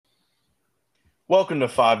Welcome to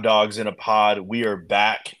Five Dogs in a Pod. We are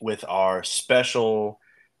back with our special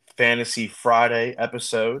Fantasy Friday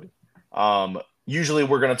episode. Usually,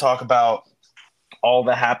 we're going to talk about all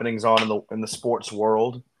the happenings on in the sports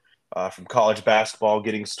world, from college basketball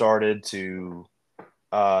getting started to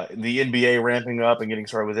the NBA ramping up and getting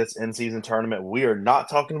started with its in-season tournament. We are not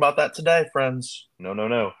talking about that today, friends. No, no,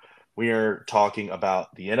 no. We are talking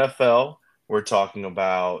about the NFL. We're talking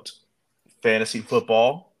about fantasy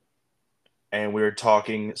football and we're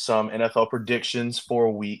talking some NFL predictions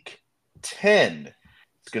for Week 10.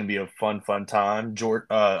 It's going to be a fun time.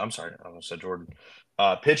 I'm sorry, I almost said Jordan.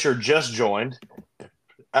 Pitcher just joined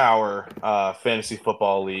our fantasy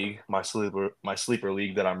football league, my sleeper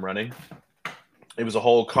league that I'm running. It was a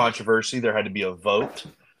whole controversy. There had to be a vote.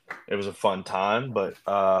 It was a fun time, but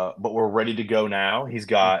we're ready to go now. He's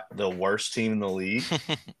got the worst team in the league,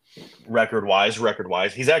 record wise.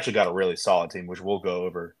 He's actually got a really solid team, which we'll go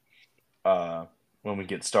over uh, when we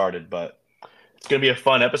get started. But it's going to be a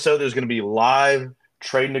fun episode. There's going to be live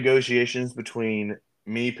trade negotiations between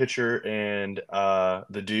me, pitcher, and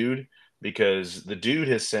the dude, because the dude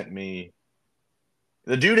has sent me.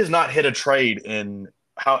 The dude has not hit a trade in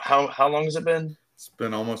how long has it been? It's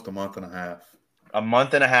been almost a month and a half. A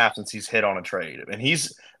month and a half since he's hit on a trade, and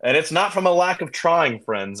it's not from a lack of trying,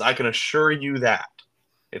 friends. I can assure you that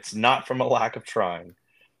it's not from a lack of trying.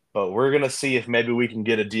 But we're going to see if maybe we can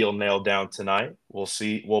get a deal nailed down tonight. We'll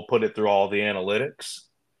see. We'll put it through all the analytics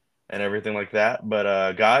and everything like that.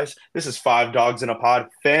 But guys, this is Five Dogs in a Pod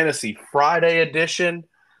Fantasy Friday edition.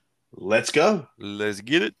 Let's go. Let's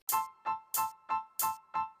get it.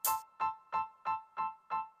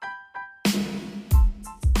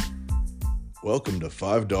 Welcome to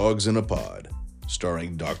Five Dogs in a Pod,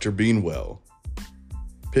 starring Dr. Beanwell,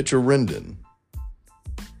 Pitcher Rendon,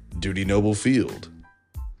 Duty Noble Field,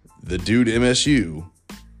 The Dude MSU,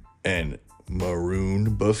 and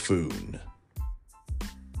Maroon Buffoon.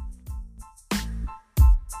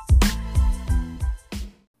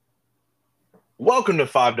 Welcome to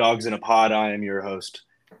Five Dogs in a Pod. I am your host,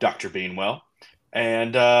 Dr. Beanwell.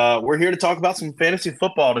 And we're here to talk about some fantasy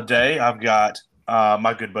football today. I've got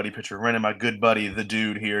my good buddy Pitcher Rendon, my good buddy The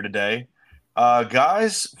Dude here today.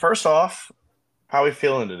 Guys, first off, how are we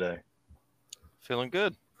feeling today? Feeling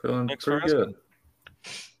good. Feeling Thanks for pretty good.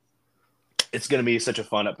 It's going to be such a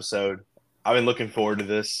fun episode. I've been looking forward to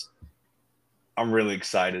this. I'm really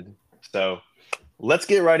excited. So let's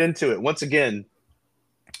get right into it. Once again,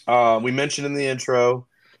 we mentioned in the intro,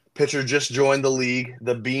 Pitcher just joined the league,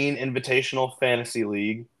 the Bean Invitational Fantasy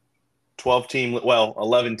League, 11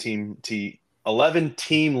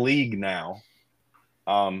 team league now.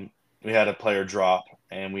 We had a player drop,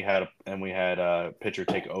 and we had a pitcher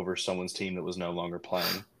take over someone's team that was no longer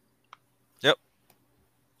playing. Yep.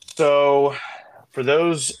 So, for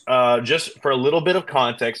those, just for a little bit of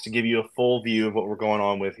context to give you a full view of what we're going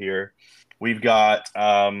on with here, we've got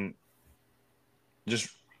just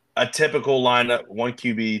a typical lineup: one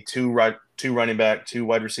QB, two running back, two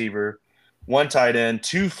wide receiver, one tight end,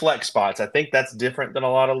 two flex spots. I think that's different than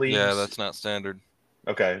a lot of leagues. Yeah, that's not standard.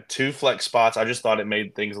 Okay, two flex spots. I just thought it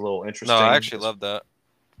made things a little interesting. No, I actually love that.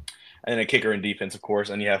 And a kicker and defense, of course.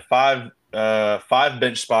 And you have five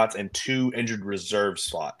bench spots and two injured reserve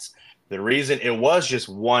slots. The reason it was just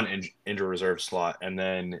one injured reserve slot, and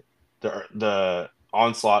then the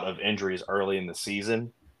onslaught of injuries early in the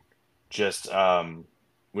season, just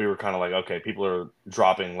we were kind of like, okay, people are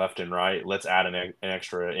dropping left and right. Let's add an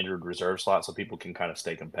extra injured reserve slot so people can kind of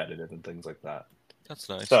stay competitive and things like that. That's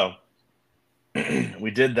nice. So we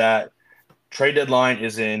did that. Trade deadline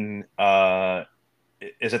is at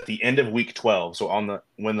the end of week 12. So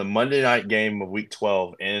when the Monday night game of week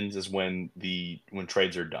 12 ends is when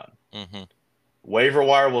trades are done. Mm-hmm. Waiver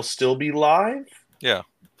wire will still be live. Yeah,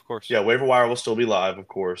 of course. Yeah, waiver wire will still be live, of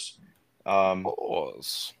course.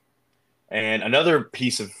 And another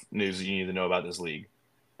piece of news that you need to know about this league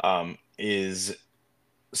is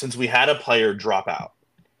since we had a player drop out,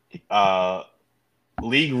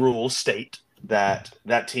 league rules state that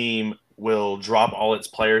team will drop all its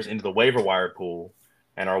players into the waiver wire pool,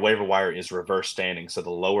 and our waiver wire is reverse standing, so the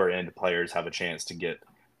lower end players have a chance to get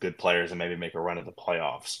good players and maybe make a run at the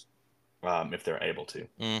playoffs if they're able to.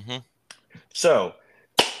 Mm-hmm. So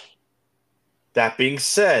that being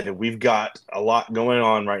said, we've got a lot going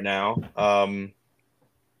on right now.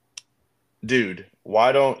 Dude,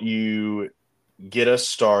 why don't you get us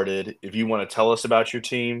started? If you want to tell us about your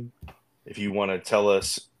team, if you want to tell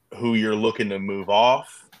us who you're looking to move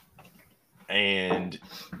off, and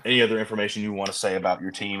any other information you want to say about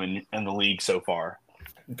your team and the league so far.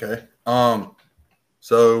 Okay.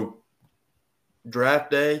 So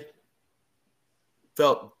draft day,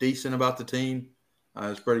 felt decent about the team. It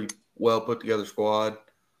was pretty well put together squad.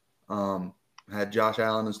 Had Josh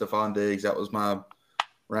Allen and Stephon Diggs. That was my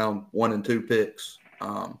round 1 and 2 picks.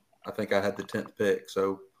 I think I had the 10th pick,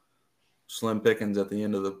 so slim pickings at the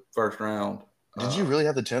end of the first round. Did you really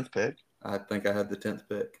have the 10th pick? I think I had the 10th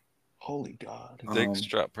pick. Holy God. Diggs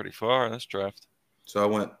dropped pretty far in this draft. So I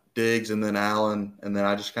went Diggs and then Allen, and then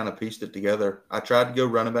I just kind of pieced it together. I tried to go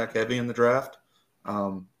running back heavy in the draft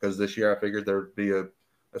because this year I figured there would be a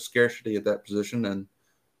scarcity at that position, and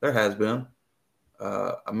there has been.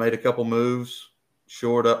 I made a couple moves,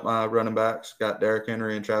 shored up my running backs, got Derrick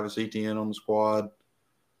Henry and Travis Etienne on the squad,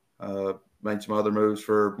 made some other moves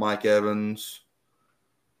for Mike Evans,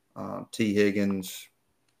 T. Higgins,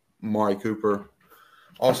 Amari Cooper.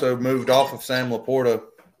 Also moved off of Sam Laporta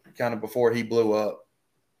kind of before he blew up.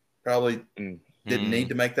 Probably didn't need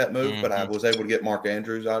to make that move, but I was able to get Mark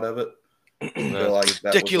Andrews out of it. I feel like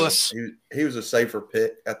that ridiculous. He was a safer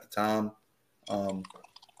pick at the time.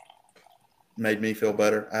 Made me feel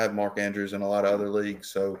better. I have Mark Andrews in a lot of other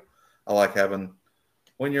leagues, so I like having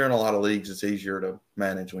 – when you're in a lot of leagues, it's easier to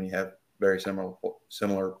manage when you have very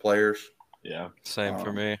similar players. Yeah. Same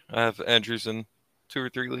for me. I have Andrews in 2 or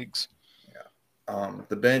 3 leagues.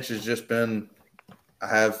 The bench has just been –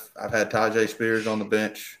 I've had Tajay Spears on the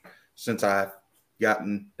bench since I've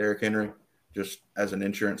gotten Derrick Henry, just as an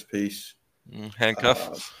insurance piece.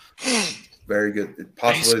 Handcuff. Very good.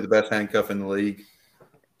 Possibly the best handcuff in the league.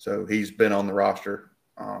 So he's been on the roster.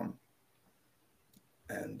 And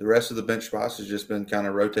the rest of the bench spots has just been kind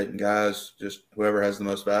of rotating guys, just whoever has the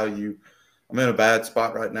most value. I'm in a bad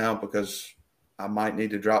spot right now because I might need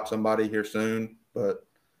to drop somebody here soon, but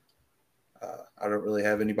I don't really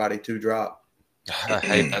have anybody to drop. I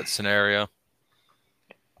hate that scenario.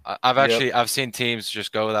 I've seen teams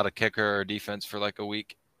just go without a kicker or defense for like a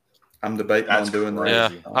week. I'm debating on doing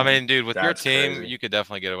that. Yeah, I mean, dude, with your team, crazy. you could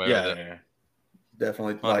definitely get away with it. Yeah.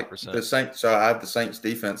 Definitely. 100%. Like the Saints. So I have the Saints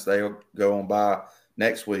defense. They'll go on by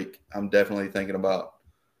next week. I'm definitely thinking about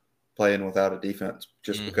playing without a defense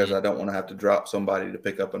just because I don't want to have to drop somebody to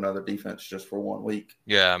pick up another defense just for 1 week.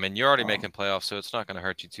 Yeah, I mean, you're already making playoffs, so it's not going to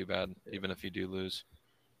hurt you too bad, even if you do lose.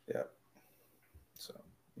 Yeah. So,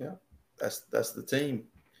 yeah, that's the team.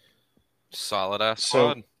 Solid ass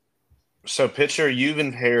squad. So, Pitcher, you've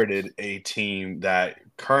inherited a team that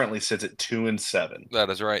currently sits at 2-7.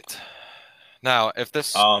 That is right. Now, if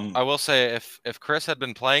this, I will say, if Chris had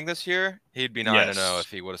been playing this year, he'd be 9-0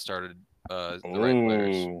 if he would have started the right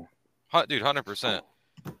players. Dude, 100%.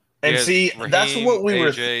 And see, Raheem, that's what we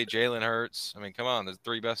were. AJ, Jalen Hurts. I mean, come on, there's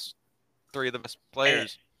three of the best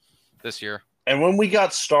players this year. And when we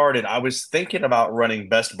got started, I was thinking about running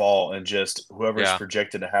best ball and just whoever's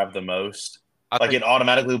projected to have the most. It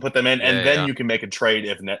automatically put them in, and then you can make a trade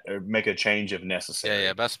make a change if necessary.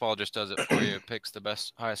 Yeah. Best ball just does it for you. It picks the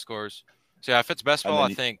best highest scores. So yeah, if it's best ball,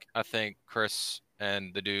 I think Chris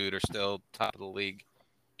and the dude are still top of the league.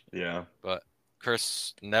 Yeah. But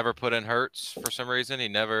Chris never put in Hurts for some reason.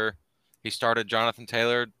 He started Jonathan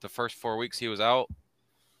Taylor the first 4 weeks he was out,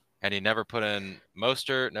 and he never put in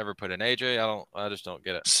Mostert, never put in AJ. I just don't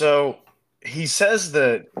get it. So he says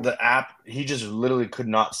that the app, he just literally could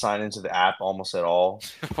not sign into the app almost at all.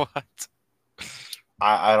 What?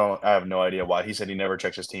 I have no idea why. He said he never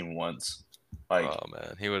checked his team once. Oh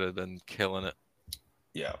man, he would have been killing it.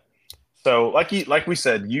 Yeah. So like we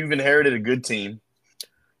said, you've inherited a good team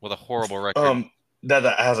with a horrible record.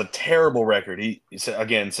 That has a terrible record. He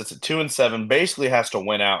again sits at 2-7. Basically has to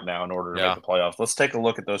win out now in order to make the playoffs. Let's take a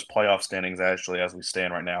look at those playoff standings actually as we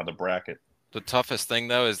stand right now. The bracket. The toughest thing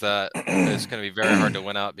though is that it's going to be very hard to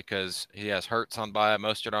win out because he has Hurts on bye,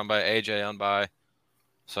 Mostert on bye, AJ on bye.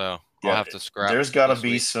 So I'll have to scrap. There's got to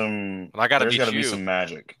be some. I got to be some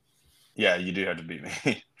magic. Yeah, you do have to beat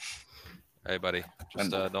me. Hey, buddy,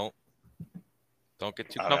 just don't get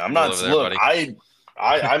too comfortable I'm not. over there, buddy.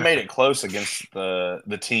 I made it close against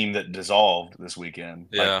the team that dissolved this weekend.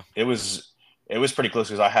 Yeah, it was pretty close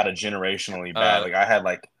because I had a generationally bad. I had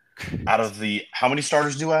out of the how many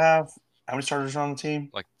starters do I have? How many starters are on the team?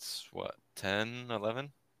 Like what, 10,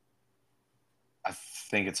 11? I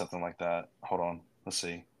think it's something like that. Hold on, let's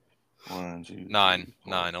see. 1, 2, 3, 9,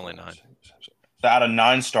 4, 9, only 9. 6, 7. So out of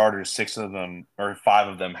 9 starters, 6 of them or 5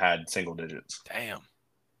 of them had single digits. Damn.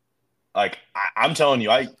 I'm telling you,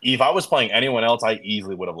 if I was playing anyone else, I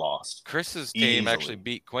easily would have lost. Chris's team actually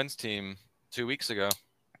beat Quinn's team 2 weeks ago.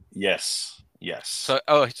 Yes. So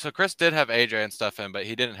Chris did have AJ and stuff in, but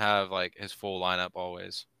he didn't have his full lineup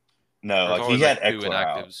always. No, he had Eckler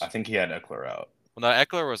out. I think he had Eckler out. Well, no,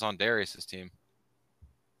 Eckler was on Darius's team.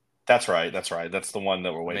 That's right. That's the one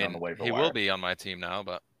that we're waiting on the waiver wire. He will be on my team now,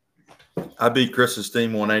 but I beat Chris's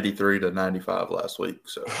team 183 to 95 last week.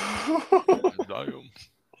 So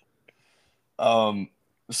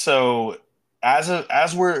So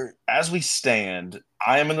as we stand,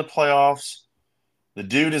 I am in the playoffs. The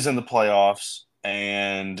dude is in the playoffs,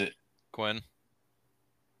 and Quinn.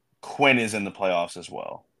 Quinn is in the playoffs as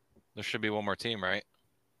well. There should be one more team, right?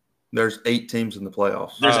 there's 8 teams in the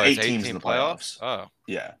playoffs. There's it's 8 teams in the playoffs. Oh,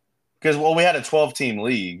 Yeah, because we had a 12-team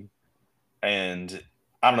league, and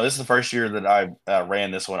I don't know. This is the first year that I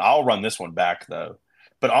ran this one. I'll run this one back though.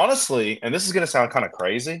 But honestly, and this is going to sound kind of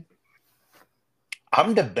crazy,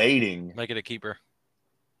 I'm debating. make it a keeper.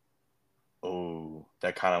 Oh,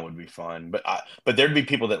 that kind of would be fun. But there'd be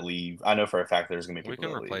people that leave. I know for a fact there's going to be We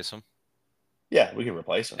people can that replace leave. them. Yeah, we can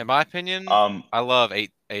replace them. In my opinion, I love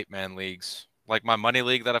eight-man leagues. Like my money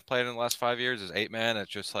league that I've played in the last 5 years is 8-man.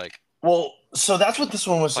 It's just like, well, so that's what this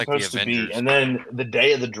one was like the supposed to be. Avengers. And then the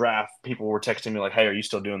day of the draft, people were texting me like, "Hey, are you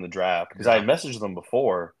still doing the draft?" Because I had messaged them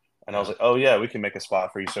before, and I was like, "Oh yeah, we can make a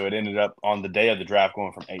spot for you." So it ended up on the day of the draft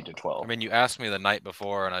going from 8 to 12. I mean, you asked me the night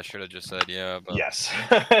before, and I should have just said yeah. But yes,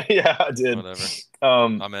 yeah, I did. whatever.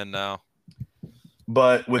 I'm in now.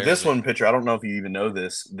 But with this one, Pitcher, I don't know if you even know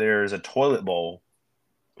this. There's a toilet bowl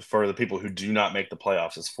for the people who do not make the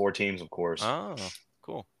playoffs. It's 4 teams, of course. Oh,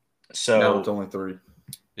 cool. So now it's only 3.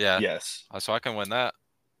 Yeah. Yes. So I can win that.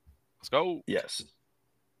 Let's go. Yes.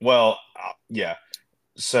 Well, yeah.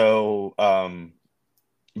 So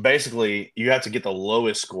basically, you have to get the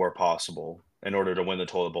lowest score possible in order to win the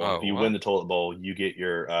toilet bowl. If you win the toilet bowl, you get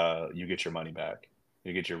your money back.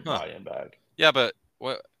 You get your buy-in back. Yeah, but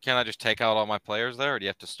what? Can I just take out all my players there, or do you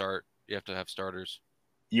have to start? You have to have starters.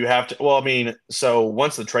 You have to. Well, I mean, so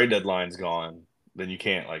once the trade deadline's gone, then you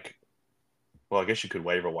can't like. Well, I guess you could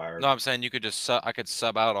waiver wire. No, I'm saying you could just I could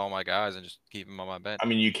sub out all my guys and just keep them on my bench. I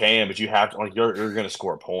mean, you can, but you have to like you're going to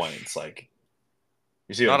score points. Like,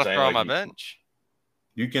 you see what I'm saying? Not if they're on like, my bench.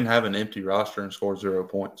 You can have an empty roster and score 0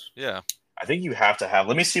 points. Yeah. I think you have to have.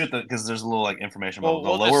 Let me see what because there's a little like information about the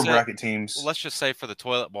lower bracket teams. Well, let's just say for the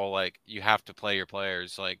toilet bowl, like you have to play your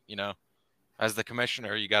players. Like as the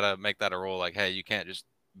commissioner, you got to make that a rule. Like, hey, you can't just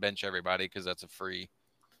bench everybody because that's a free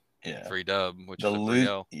dub, which is a free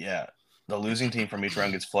L. Yeah. The losing team from each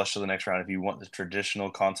round gets flushed to the next round. If you want the traditional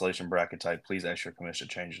consolation bracket type, please ask your commission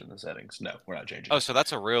to change it in the settings. No, we're not changing. Oh, so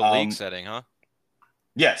that's a real league setting, huh?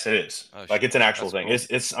 Yes, it is. Oh, like it's an actual thing. Cool.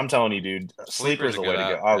 It's. I'm telling you, dude. Sleeper is the way to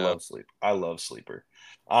go. I love Sleep. I love Sleeper.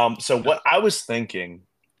 So what I was thinking,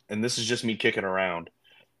 and this is just me kicking around.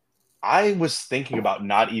 I was thinking about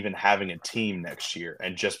not even having a team next year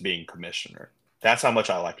and just being commissioner. That's how much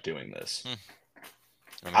I like doing this.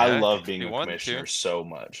 I love being a commissioner so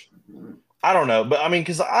much. I don't know, but I mean,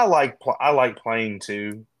 because I like playing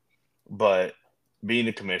too, but being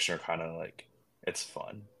a commissioner kind of like it's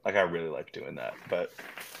fun. Like I really like doing that, but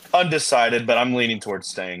undecided. But I'm leaning towards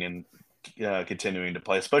staying and continuing to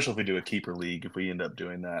play, especially if we do a keeper league. If we end up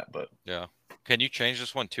doing that, but yeah, can you change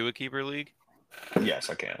this one to a keeper league?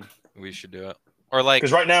 Yes, I can. We should do it, or like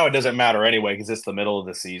because right now it doesn't matter anyway because it's the middle of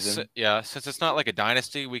the season. Since it's not like a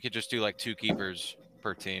dynasty, we could just do like 2 keepers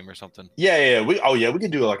per team or something. Yeah. We could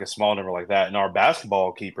do like a small number like that. In our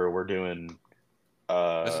basketball keeper, we're doing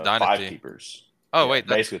 5 keepers. Oh wait,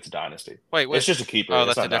 basically it's a dynasty. Wait, it's just a keeper. Oh,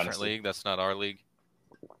 that's a different league. That's not our league.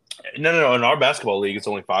 No. In our basketball league, it's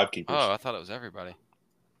only 5 keepers. Oh, I thought it was everybody.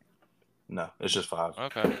 No, it's just 5.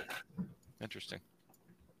 Okay, interesting.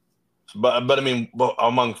 But I mean,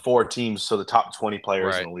 among 4 teams, so the top 20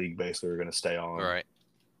 players in the league basically are going to stay on. Right.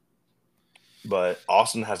 But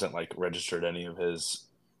Austin hasn't like registered any of his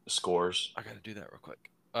scores. I got to do that real quick.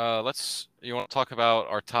 You want to talk about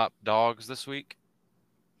our top dogs this week?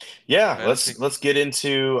 Yeah, let's get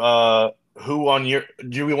into who on your.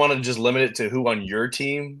 Do we want to just limit it to who on your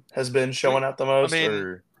team has been showing out the most? I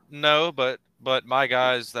mean, no, but my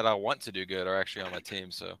guys that I want to do good are actually on my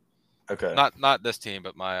team. So okay, not this team,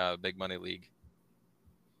 but my big money league.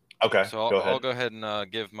 Okay, so I'll go ahead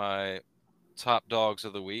and give my top dogs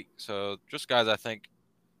of the week. So just guys I think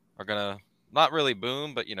are gonna not really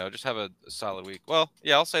boom, but just have a solid week. Well,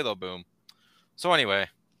 yeah, I'll say they'll boom. So anyway,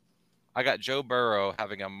 I got Joe Burrow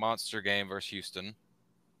having a monster game versus Houston.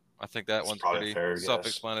 I think that's one's pretty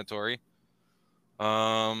self-explanatory.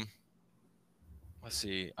 Let's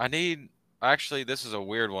see. Actually, this is a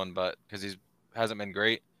weird one, but because he hasn't been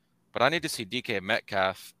great, but I need to see DK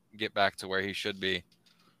Metcalf get back to where he should be.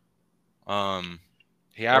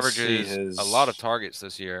 He averages a lot of targets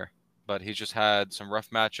this year, but he's just had some rough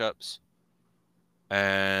matchups.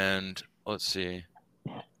 And let's see.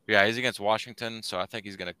 Yeah, he's against Washington, so I think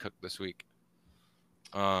he's going to cook this week.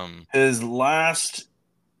 His last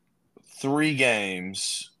 3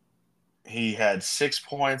 games, He had 6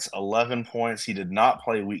 points, 11 points. He did not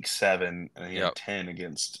play week 7, and he Yep. had 10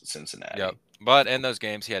 against Cincinnati. Yep. But in those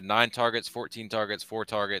games, he had 9 targets, 14 targets, 4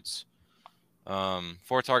 targets.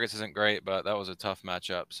 4 targets isn't great, but that was a tough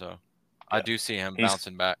matchup. So I do see him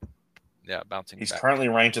bouncing back. Yeah, bouncing back. He's currently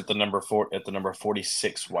ranked at the number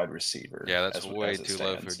 46 wide receiver. Yeah, that's way too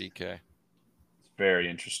low for DK. It's very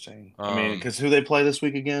interesting. I mean, because who they play this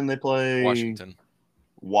week again? They play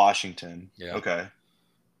Washington. Yeah. Okay.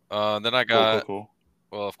 Then I got cool.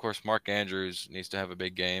 Well, of course, Mark Andrews needs to have a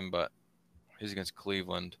big game, but he's against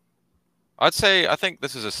Cleveland. I think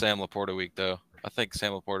this is a Sam Laporta week, though. I think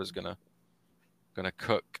Sam Laporta is gonna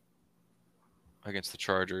cook against the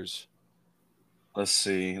Chargers. Let's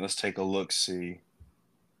see. Let's take a look. See.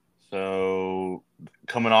 So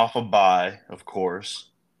coming off a bye, of course,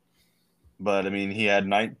 but I mean he had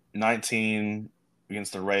 19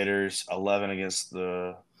 against the Raiders, 11 against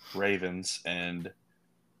the Ravens, and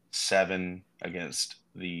 7 against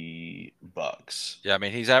the Bucks. Yeah, I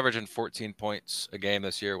mean he's averaging 14 points a game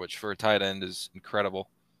this year, which for a tight end is incredible.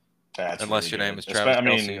 That's unless really your good. name is Travis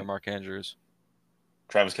Kelce or Mark Andrews.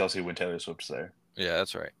 Travis Kelce when Taylor Swift's there. Yeah,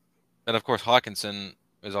 that's right. And of course Hawkinson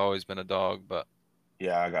has always been a dog, but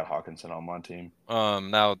yeah, I got Hawkinson on my team.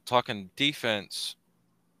 Now talking defense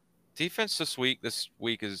this week is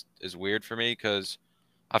weird for me because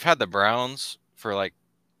I've had the Browns for like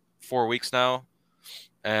 4 weeks now,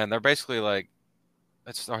 and they're basically like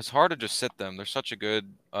it's hard to just sit them. They're such a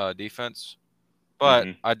good defense. But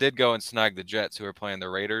I did go and snag the Jets, who are playing the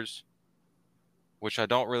Raiders, which I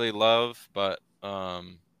don't really love. But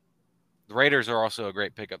the Raiders are also a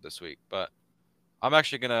great pickup this week. But I'm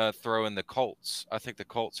actually going to throw in the Colts. I think the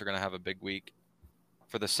Colts are going to have a big week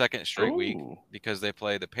for the second straight week because they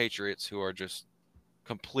play the Patriots, who are just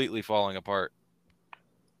completely falling apart.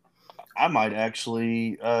 I might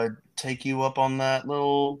actually take you up on that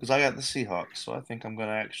little because I got the Seahawks, so I think I'm going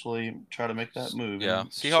to actually try to make that move. Yeah,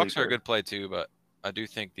 Seahawks are a good play too, but I do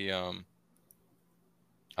think the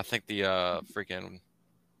freaking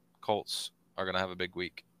Colts are going to have a big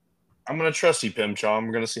week. I'm going to trust you, Pimchom.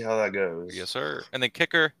 We're going to see how that goes. Yes, sir. And then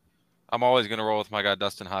kicker, I'm always going to roll with my guy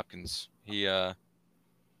Dustin Hopkins. He's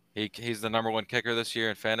the number 1 kicker this year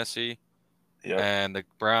in fantasy. Yep. And the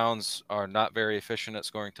Browns are not very efficient at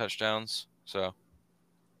scoring touchdowns. So,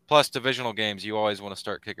 plus divisional games, you always want to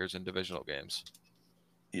start kickers in divisional games.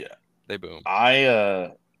 Yeah, they boom.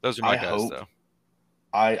 Those are my guys, though.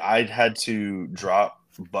 I had to drop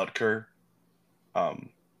Butker,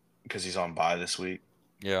 because he's on bye this week.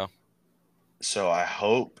 Yeah. So I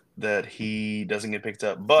hope that he doesn't get picked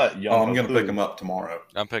up. But I'm going to pick him up tomorrow.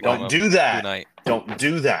 I'm picking him up tonight. Don't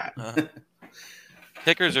do that.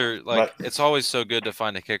 Kickers are like it's always so good to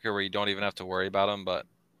find a kicker where you don't even have to worry about him. But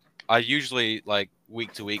I usually like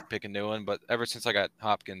week to week pick a new one. But ever since I got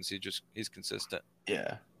Hopkins, he's consistent.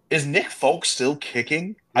 Yeah. Is Nick Folk still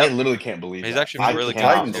kicking? Yep. I literally can't believe he's that. actually really good.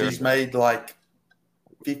 Titans, he's made like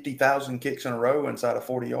 50,000 kicks in a row inside of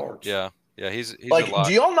 40 yards. Yeah. Yeah, he's like, a lot.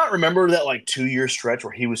 Do y'all not remember that like 2-year stretch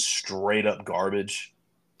where he was straight up garbage?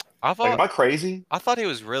 I thought. Like, am I crazy? I thought he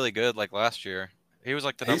was really good like last year. He was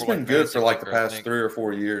like the number 1. He's been good for like the past 3 or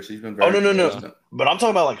 4 years. He's been very no. But I'm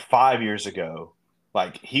talking about like 5 years ago.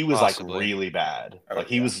 Like he was like really bad. Like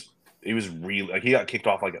he was really like he got kicked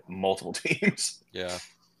off like multiple teams. Yeah,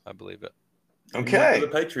 I believe it. Okay. He went to the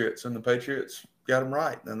Patriots, and the Patriots got him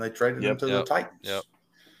right. Then they traded him to the Titans. Yep.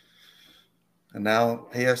 And now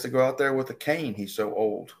he has to go out there with a cane. He's so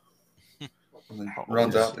old. And then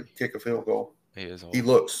runs out to kick a field goal. He is old. He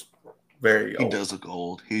looks very old. He does look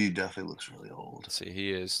old. He definitely looks really old. Let's see,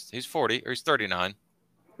 he's 40 or he's 39.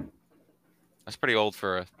 That's pretty old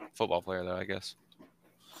for a football player, though, I guess.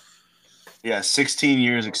 Yeah, 16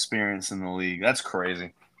 years experience in the league. That's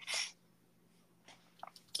crazy.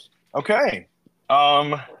 Okay.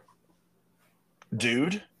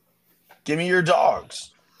 Dude, give me your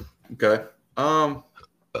dogs. Okay.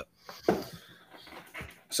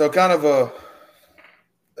 So kind of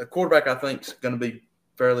a quarterback I think is going to be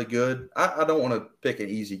fairly good. I don't want to pick an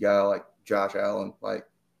easy guy like Josh Allen, like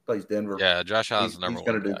plays Denver. Yeah, Josh Allen's the number one.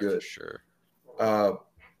 He's going to do good. For sure.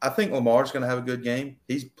 I think Lamar's going to have a good game.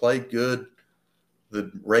 He's played good.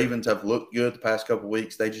 The Ravens have looked good the past couple of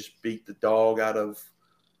weeks. They just beat the dog out of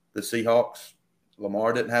the Seahawks.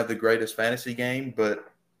 Lamar didn't have the greatest fantasy game,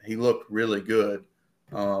 but he looked really good.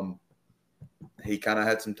 He kind of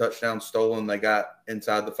had some touchdowns stolen. They got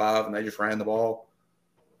inside the 5, and they just ran the ball.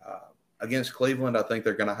 Against Cleveland, I think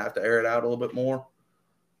they're going to have to air it out a little bit more.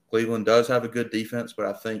 Cleveland does have a good defense, but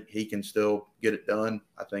I think he can still get it done.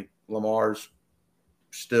 I think Lamar's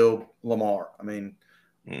still Lamar. I mean,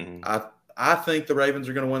 I I think the Ravens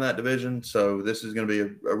are going to win that division, so this is going to be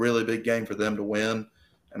a really big game for them to win,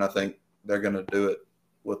 and I think they're going to do it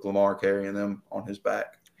with Lamar carrying them on his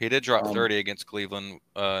back. He did drop 30 against Cleveland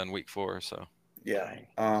in Week 4, so yeah.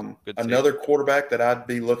 Good Another quarterback that I'd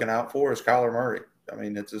be looking out for is Kyler Murray. I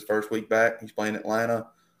mean, it's his first week back. He's playing Atlanta.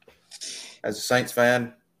 As a Saints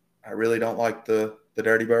fan, I really don't like the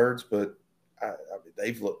Dirty Birds, but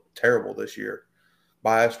they've looked terrible this year.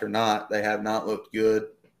 Biased or not, they have not looked good,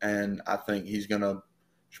 and I think he's going to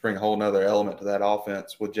bring a whole nother element to that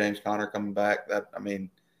offense with James Conner coming back. It's going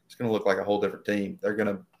to look like a whole different team.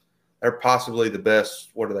 They're possibly the best.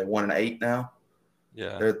 What are they, 1-8 now?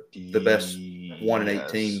 Yeah, they're the best 1-8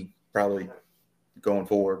 team probably going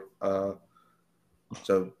forward.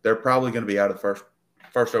 So they're probably going to be out of the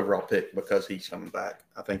first overall pick because he's coming back.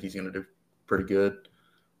 I think he's going to do pretty good.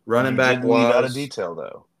 Running back leave out a detail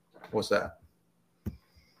though. What's that?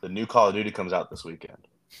 The new Call of Duty comes out this weekend.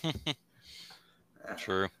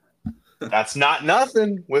 True. That's not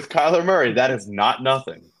nothing with Kyler Murray. That is not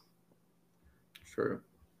nothing. True.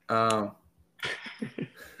 For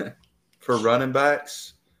running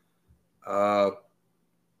backs,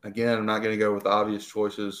 again, I'm not going to go with obvious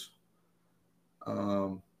choices.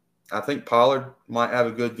 I think Pollard might have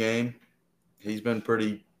a good game. He's been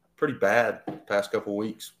pretty bad the past couple of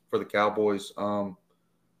weeks for the Cowboys.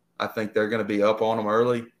 I think they're going to be up on him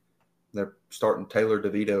early. They're starting Taylor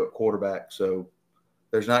DeVito at quarterback, so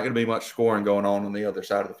there's not going to be much scoring going on the other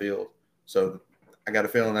side of the field. So I got a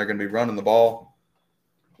feeling they're going to be running the ball,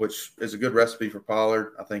 which is a good recipe for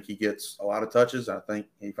Pollard. I think he gets a lot of touches. I think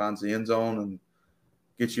he finds the end zone and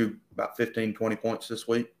gets you about 15, 20 points this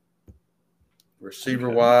week.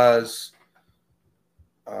 Receiver-wise,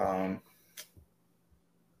 I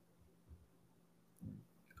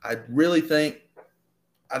really think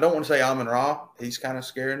 – I don't want to say Amon-Ra. He's kind of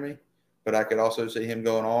scaring me, but I could also see him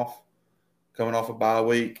coming off a bye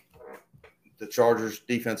week. The Chargers'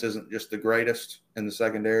 defense isn't just the greatest in the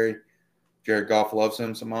secondary. Jared Goff loves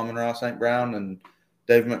him some Amon-Ra St. Brown, and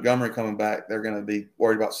Dave Montgomery coming back. They're going to be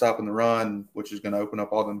worried about stopping the run, which is going to open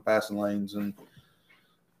up all them passing lanes. And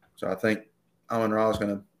so I think Amon-Ra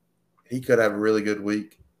he could have a really good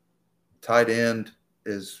week. Tight end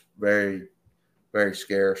is very, very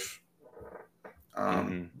scarce.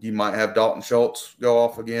 You might have Dalton Schultz go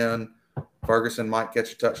off again. Ferguson might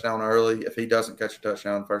catch a touchdown early. If he doesn't catch a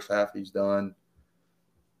touchdown in the first half, he's done.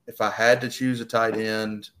 If I had to choose a tight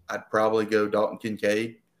end, I'd probably go Dalton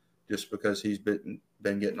Kincaid just because he's been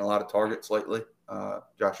getting a lot of targets lately.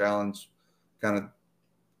 Josh Allen's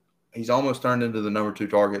he's almost turned into the number 2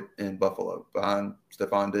 target in Buffalo behind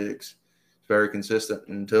Stephon Diggs. It's very consistent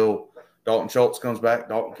until Dalton Schultz comes back.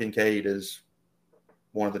 Dalton Kincaid is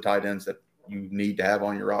one of the tight ends that you need to have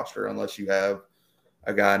on your roster unless you have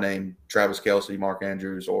a guy named Travis Kelce, Mark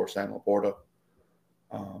Andrews, or Sam Laporta.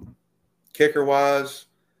 Kicker-wise,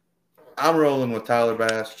 I'm rolling with Tyler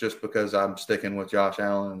Bass just because I'm sticking with Josh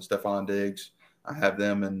Allen and Stephon Diggs. I have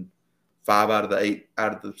them in 5 out of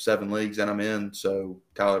the 7 leagues that I'm in. So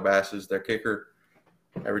Tyler Bass is their kicker.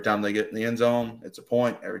 Every time they get in the end zone, it's a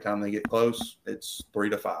point. Every time they get close, it's 3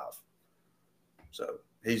 to 5. So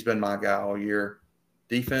he's been my guy all year.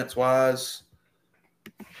 Defense-wise,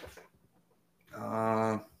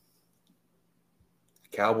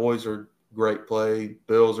 Cowboys are great play.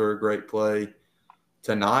 Bills are a great play.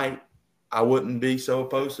 Tonight, I wouldn't be so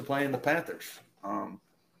opposed to playing the Panthers.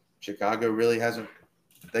 Chicago really hasn't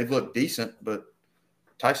 – they've looked decent, but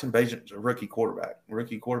Tyson Bagent's a rookie quarterback.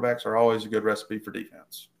 Rookie quarterbacks are always a good recipe for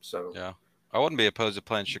defense. So yeah, I wouldn't be opposed to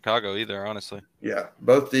playing Chicago either, honestly. Yeah,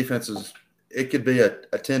 both defenses – it could be a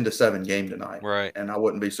 10-7 game tonight. Right. And I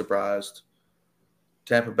wouldn't be surprised.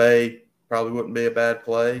 Tampa Bay probably wouldn't be a bad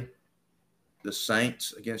play. The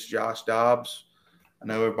Saints against Josh Dobbs. I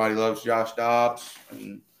know everybody loves Josh Dobbs,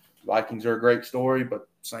 and Vikings are a great story, but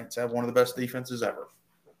Saints have one of the best defenses ever.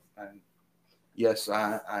 And yes,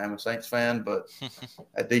 I am a Saints fan, but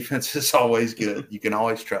that defense is always good. You can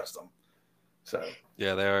always trust them. So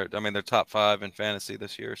yeah, they are. I mean, they're top 5 in fantasy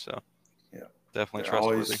this year, so yeah, definitely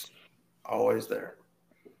trustworthy. Always there.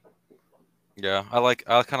 Yeah, I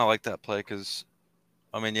kind of like that play because,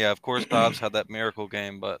 I mean, yeah, of course Dobbs had that miracle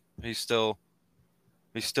game, but he's still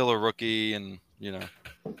a rookie, and they're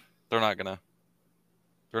not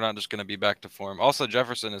just gonna be back to form. Also,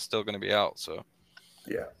 Jefferson is still gonna be out, so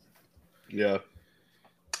yeah.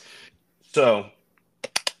 So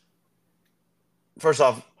first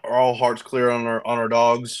off, are all hearts clear on our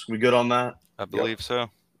dogs? We good on that? I believe so.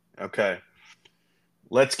 Okay.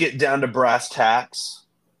 Let's get down to brass tacks.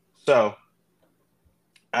 So,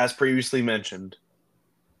 as previously mentioned,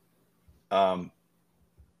 T.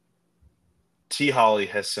 Holly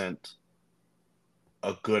has sent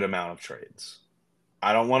a good amount of trades.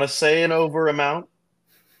 I don't want to say an over amount,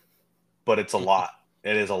 but it's a lot.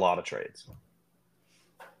 It is a lot of trades.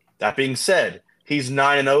 That being said, he's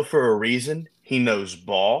 9-0 for a reason. He knows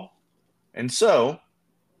ball. And so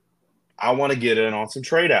I want to get in on some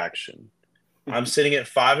trade action. I'm sitting at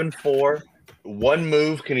 5-4. One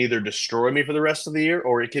move can either destroy me for the rest of the year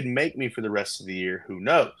or it can make me for the rest of the year. Who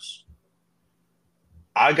knows?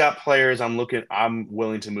 I got players I'm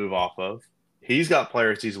willing to move off of. He's got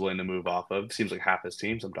players he's willing to move off of. Seems like half his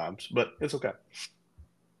team sometimes, but it's okay.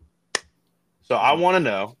 So I want to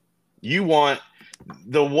know, you want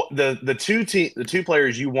the two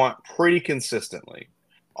players you want pretty consistently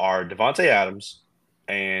are Devontae Adams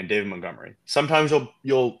and David Montgomery. Sometimes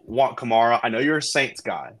you'll want Kamara. I know you're a Saints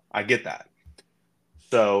guy. I get that.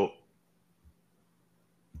 So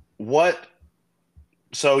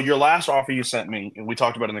your last offer you sent me, and we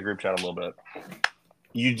talked about it in the group chat a little bit.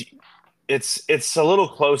 It's a little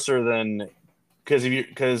closer than because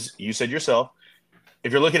you said yourself,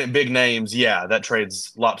 if you're looking at big names, yeah, that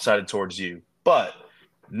trade's lopsided towards you. But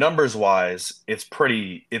numbers wise, it's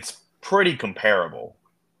pretty comparable.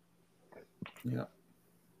 Yeah.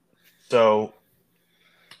 So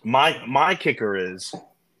my kicker is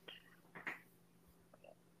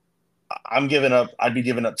I'd be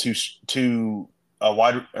giving up to a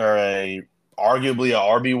wide or arguably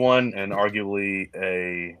a RB1 and arguably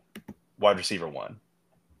a wide receiver 1.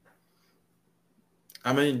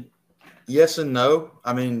 I mean, yes and no.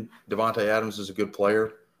 I mean, Devontae Adams is a good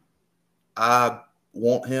player. I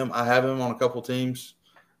want him. I have him on a couple teams.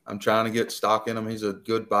 I'm trying to get stock in him. He's a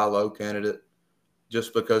good buy low candidate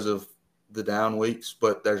just because of the down weeks,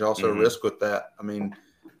 but there's also a risk with that. I mean,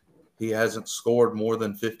 he hasn't scored more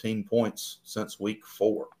than 15 points since week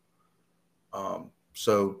 4.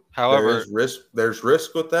 So However, there's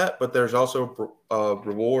risk with that, but there's also a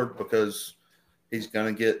reward because he's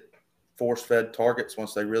going to get force-fed targets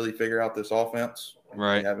once they really figure out this offense.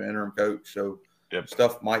 Right. They have an interim coach, so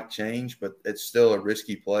stuff might change, but it's still a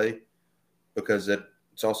risky play because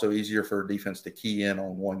it's also easier for a defense to key in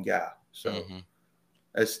on one guy. So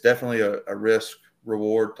it's definitely a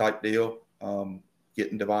risk-reward type deal,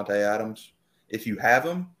 getting Devontae Adams. If you have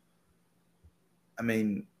him, I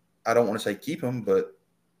mean, I don't want to say keep him, but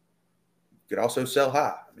you could also sell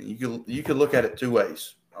high. I mean, you could look at it two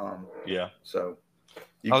ways. So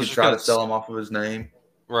you could try to sell him off of his name.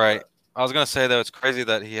 Right. I was going to say, though, it's crazy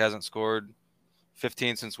that he hasn't scored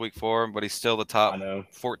 15 since week 4, but he's still the top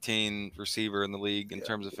 14 receiver in the league in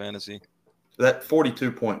terms of fantasy. That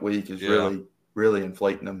 42-point week is really, really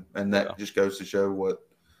inflating him, and that just goes to show what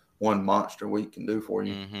one monster week can do for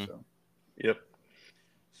you. So. Yep.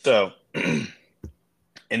 So,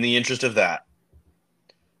 in the interest of that,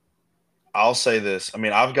 I'll say this. I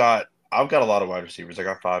mean, I've got a lot of wide receivers. I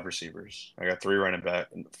got 5 receivers. I got 4 running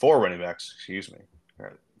backs. Excuse me. I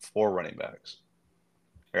got 4 running backs.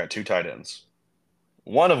 I got 2 tight ends.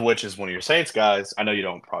 One of which is one of your Saints guys. I know you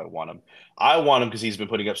don't probably want him. I want him because he's been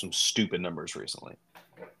putting up some stupid numbers recently.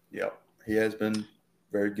 Yep. He has been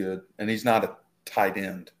very good. And he's not a tight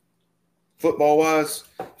end. Football-wise,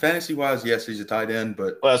 fantasy-wise, yes, he's a tight end,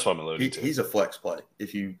 but that's what I'm alluding to. He's a flex play.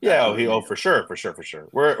 If you for sure.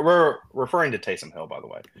 We're referring to Taysom Hill, by the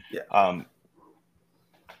way. Yeah.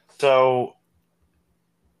 So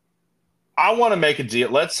I want to make a deal.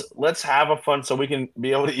 Let's have a fun so we can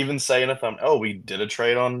be able to even say in a thumb, oh, we did a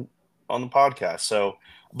trade on the podcast. So,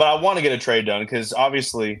 but I want to get a trade done because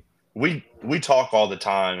obviously we talk all the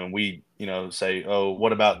time and we say, oh,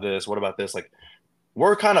 what about this? What about this? Like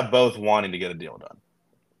we're kind of both wanting to get a deal done.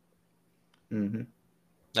 Mm-hmm.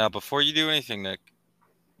 Now, before you do anything, Nick,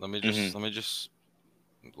 let me just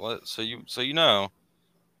so you know,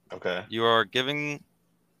 okay, you are giving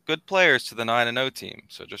good players to the 9-0 team.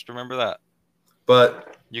 So just remember that.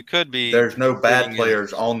 But you could be. There's no bad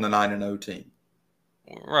players on the 9-0 team.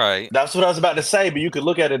 Right. That's what I was about to say, but you could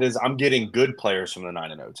look at it as I'm getting good players from the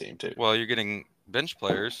 9-0 team too. Well, you're getting bench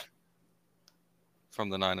players from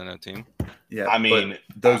the 9-0 team. Yeah, I mean,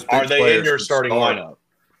 those are they in your starting lineup?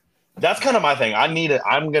 That's kind of my thing.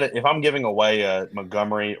 If I'm giving away a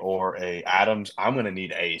Montgomery or a Adams, I'm gonna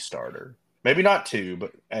need a starter. Maybe not 2,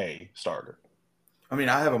 but a starter. I mean,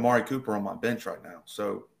 I have Amari Cooper on my bench right now,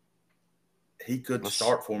 so he could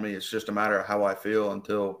start for me. It's just a matter of how I feel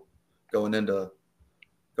until going into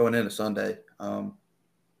Sunday.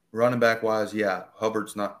 Running back wise, yeah,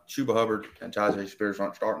 Chuba Hubbard and Tyjae Spears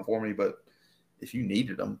aren't starting for me, but if you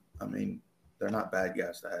needed them, I mean, they're not bad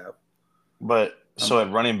guys to have. But so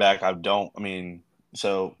at running back,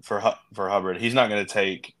 so for Hubbard, he's not going to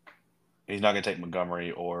take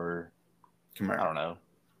Montgomery or Kamara. I don't know,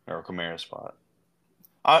 or Kamara's spot.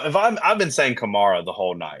 I've been saying Kamara the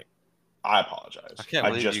whole night. I apologize. I can't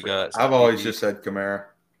believe you got- realized I've that. always just said Kamara.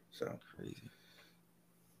 So Crazy.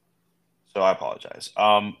 So I apologize.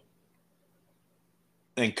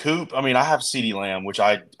 And Coop, I mean, I have CeeDee Lamb, which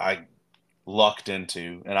I lucked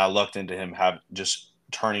into, and I lucked into him just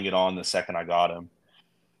turning it on the second I got him.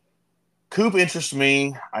 Coop interests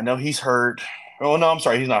me. I know he's hurt. Oh no, I'm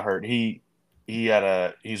sorry, he's not hurt. He's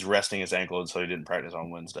resting his ankle, and so he didn't practice on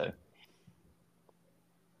Wednesday.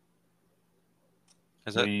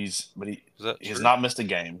 Is So that he is that has true? not missed a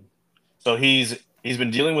game. So he's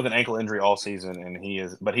been dealing with an ankle injury all season, and he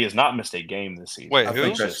has not missed a game this season. Wait, I who?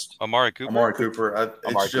 think that's Amari Cooper. Amari Cooper.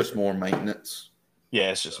 Amari It's just Cooper. more maintenance.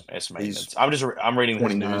 Yeah, it's maintenance. I'm reading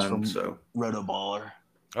his news 29, from so Rotoballer.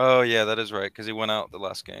 Oh yeah, that is right because he went out the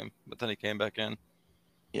last game, but then he came back in.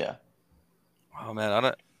 Yeah. Oh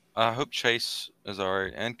man, I hope Chase is all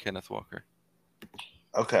right and Kenneth Walker.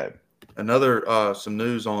 Okay. another some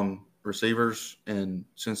news on receivers in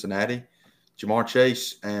Cincinnati. Jamar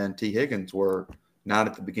Chase and T. Higgins were not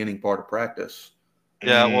at the beginning part of practice.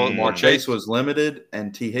 Yeah, well, Jamar Chase Chase was limited,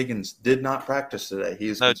 and T. Higgins did not practice today. He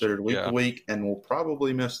is No, considered week yeah. to week and will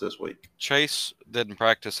probably miss this week. Chase didn't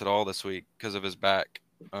practice at all this week because of his back.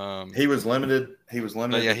 He was limited. He was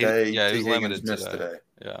limited yeah, today. he T. was Higgins limited missed today. today.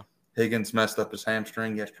 Yeah. Higgins messed up his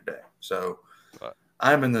hamstring yesterday. So But-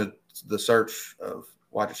 I'm in the search of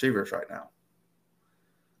wide receivers right now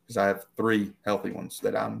because I have 3 healthy ones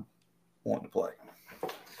that I'm wanting to play.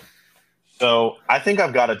 So I think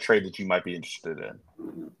I've got a trade that you might be interested in.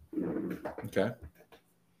 Okay.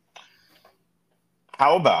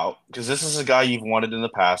 How about, because this is a guy you've wanted in the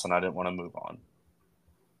past and I didn't want to move on.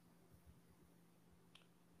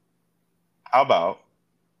 How about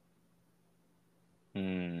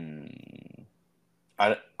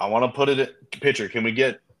I want to put it at pitcher. Can we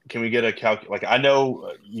get a like I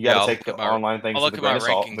know you got to I'll take look the at my- online things I'll with look a at my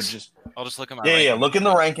grain of salt, but rankings. just I'll just look at my yeah, rankings. look in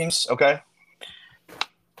the rankings, okay?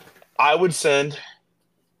 I would send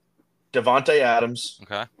Devontae Adams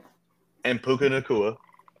Okay. and Puka Nakua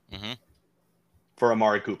Mhm. for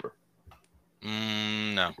Amari Cooper.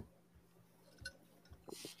 No.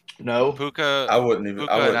 No, Puka I wouldn't even.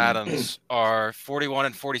 Puka I and wouldn't. Adams are 41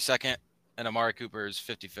 and 42nd, and Amari Cooper is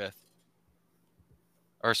 55th.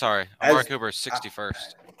 Or sorry, Amari As- Cooper is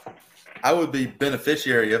 61st. I would be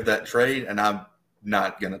beneficiary of that trade, and I'm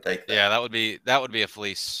not going to take that. Yeah, that would be a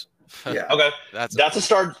fleece. Yeah. okay, That's a fleece.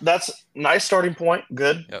 start. That's a nice starting point.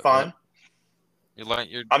 Good, Yep, fine. yep. You learn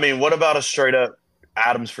your. I mean, what about a straight up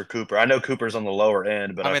Adams for Cooper? I know Cooper's on the lower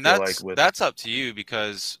end, but I mean, feel that's like with that's up to you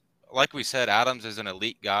because, like we said, Adams is an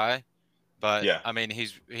elite guy, but Yeah. I mean, he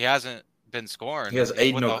hasn't been scoring. He has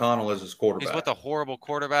He's Aiden O'Connell as his quarterback. He's with a horrible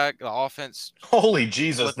quarterback. The offense. holy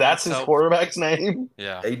Jesus, With that's his himself. quarterback's name.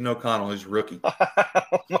 Yeah. Aiden O'Connell, he's rookie.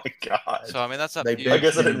 Oh my god! So I mean, that's up They to you. I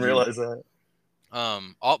guess I didn't Juju. realize that.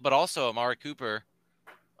 But also Amari Cooper,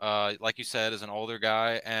 like you said, is an older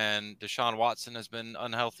guy, and Deshaun Watson has been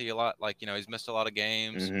unhealthy a lot. Like he's missed a lot of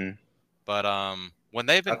games. Mm-hmm. But when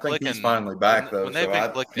they've been I think clicking, he's finally back though. when they've So been I,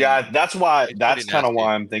 clicking, Yeah, that's why. It's That's pretty kind of nasty.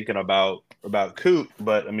 why I'm thinking about Coop.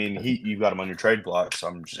 But I mean, you've got him on your trade block, so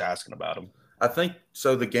I'm just asking about him. I think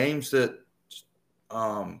so. The games that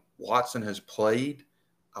Watson has played,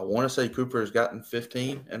 I want to say Cooper has gotten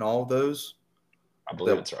 15 in all of those. I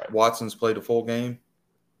believe That it's right. Watson's played a full game.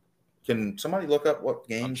 Can somebody look up what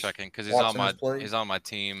games? I'm checking because Watson has played? he's on my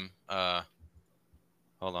team.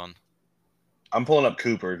 Hold on. I'm pulling up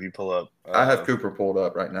Cooper. If you pull up, I have Cooper pulled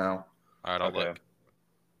up right now. All right, I'll Okay. look.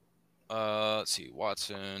 Let's see,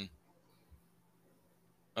 Watson.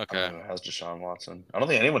 I Okay. don't know who has Deshaun Watson. I don't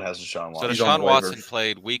think anyone has Deshaun So Watson. He's on Deshaun the Watson waivers.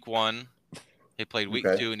 played week 1, he played week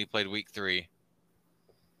Okay. 2, and he played week 3.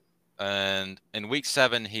 And in week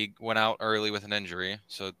 7, he went out early with an injury,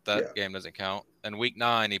 so that Yeah. game doesn't count. And week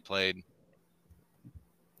 9, he played.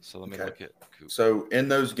 So let me Okay. look at Cooper. So in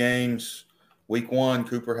those games, week 1,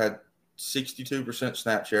 Cooper had 62%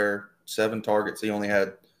 snap share, 7 targets. He only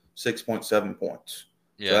had 6.7 points.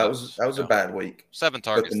 Yeah, So that was a yeah. bad week. 7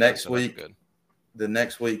 targets. next though, so that's week- good. The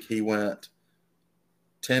next week he went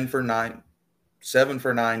 10 for 9, 7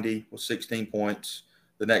 for 90 with 16 points.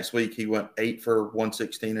 The next week he went 8 for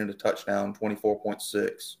 116 and a touchdown,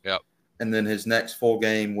 24.6. Yep. And then his next full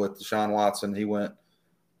game with Deshaun Watson, he went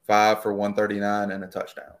 5 for 139 and a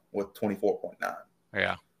touchdown with 24.9.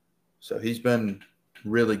 Yeah. So he's been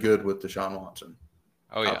really good with Deshaun Watson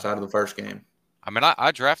Oh yeah. outside of the first game. I mean,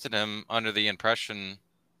 I drafted him under the impression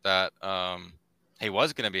that he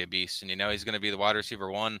was going to be a beast, and he's going to be the wide receiver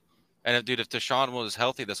 1. And if Deshaun was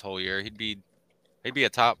healthy this whole year, he'd be a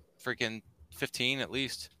top freaking 15 at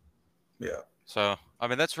least. Yeah. So I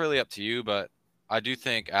mean, that's really up to you, but I do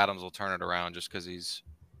think Adams will turn it around just because he's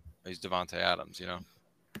Devontae Adams, you know.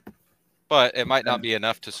 But it might not be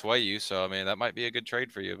enough to sway you. So I mean, that might be a good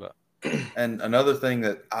trade for you. But And another thing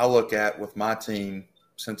that I look at with my team,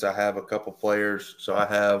 since I have a couple players, so I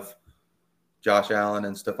have Josh Allen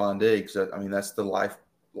and Stephon Diggs. I mean, that's the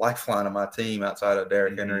lifeline of my team outside of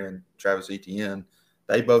Derrick Henry and Travis Etienne.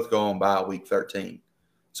 They both go on bye week 13.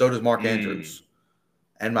 So does Mark Andrews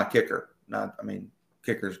and my kicker.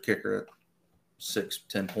 Kicker's kicker at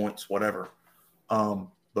 6-10 points, whatever.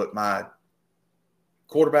 But my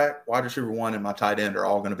quarterback, wide receiver 1, and my tight end are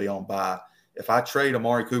all going to be on bye. If I trade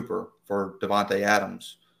Amari Cooper for Devontae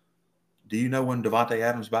Adams, do you know when Devontae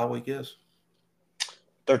Adams' bye week is?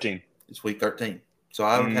 13. It's week 13. So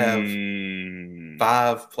I would have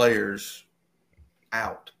 5 players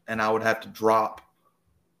out, and I would have to drop,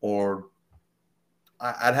 or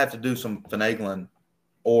I'd have to do some finagling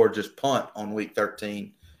or just punt on week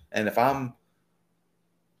 13. And if I'm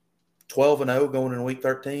 12-0 going into week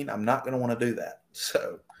 13, I'm not going to want to do that.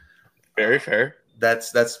 So very fair.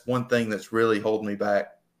 That's one thing that's really holding me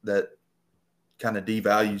back, that kind of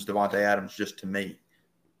devalues Devontae Adams just to me.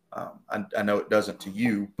 I know it doesn't to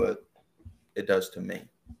you, but it does to me.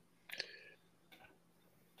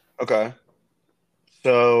 Okay.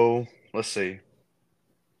 So let's see.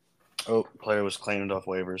 Oh, player was claimed off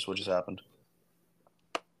waivers. What just happened?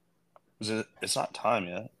 It's not time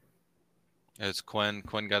yet. it's Quinn.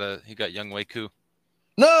 Quinn got young Waku.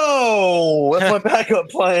 No, that's my backup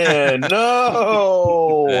plan.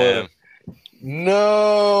 No. Damn. No.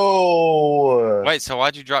 Wait, so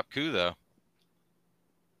why'd you drop Koo though?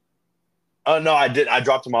 Oh no, I did. I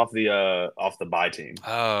dropped him off the bye team.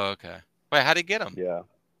 Oh, okay. Wait, how'd he get him? Yeah.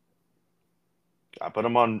 I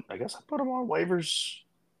guess I put him on waivers.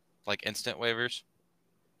 Like instant waivers?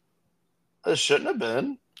 It shouldn't have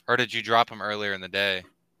been. Or did you drop him earlier in the day?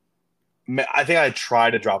 I think I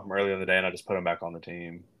tried to drop him earlier in the day, and I just put him back on the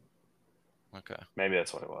team. Okay. Maybe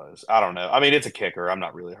that's what it was. I don't know. I mean, it's a kicker. I'm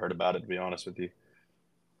not really hurt about it, to be honest with you.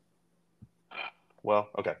 Well,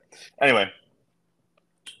 okay. Anyway.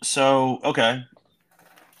 So, okay.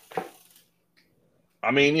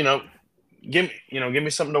 I mean, give me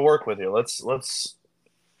something to work with here. Let's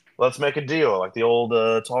make a deal like the old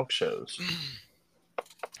talk shows.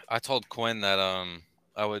 I told Quinn that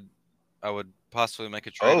I would possibly make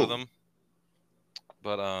a trade with him.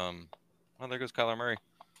 But there goes Kyler Murray.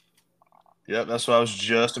 Yep, that's what I was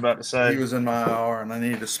just about to say. He was in my IR, and I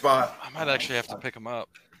needed a spot. I might actually have to pick him up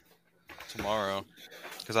tomorrow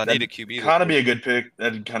because I need a QB. Kind of be a good pick.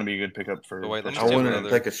 That'd kind of be a good pickup for. I wanted to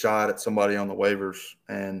take a shot at somebody on the waivers,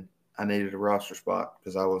 and I needed a roster spot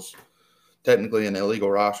because I was technically an illegal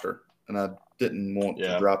roster, and I didn't want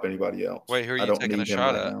to drop anybody else. Wait, who are you taking a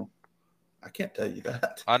shot at? Now. I can't tell you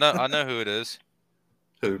that. I know who it is.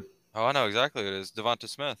 Who? Oh, I know exactly who it is. Devonta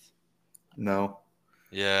Smith. No.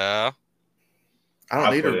 Yeah. I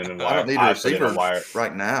don't need a receiver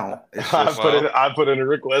right now. I put in a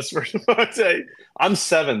request for Devontae. I'm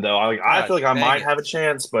 7 though. I feel like I might have a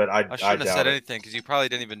chance, but I shouldn't have said it. anything because you probably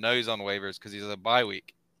didn't even know he's on waivers because he's a bye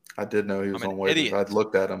week. I did know he was on waivers. I'd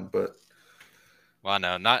looked at him, but well,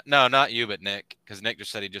 not you, but Nick, because Nick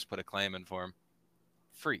just said he just put a claim in for him.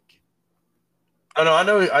 Freak. Oh no, I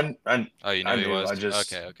know. You know he was.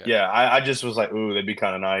 Okay. Yeah, I just was like, ooh, that'd be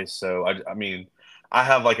kind of nice. So I mean, I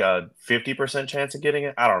have like a 50% chance of getting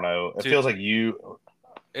it. I don't know. It feels like you.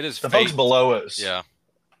 It is the folks below us. Yeah.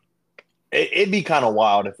 It'd be kind of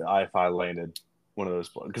wild if I landed one of those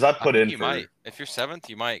because I put in. You might. If you're 7th,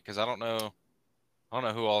 you might because I don't know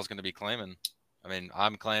who all is going to be claiming. I mean,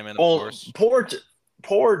 I'm claiming, of course. Poor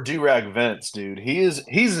Durag Vince, dude.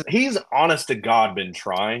 He's honest to God been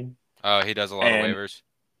trying. Oh, he does a lot of waivers.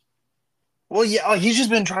 Well, yeah, he's just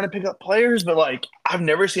been trying to pick up players, but I've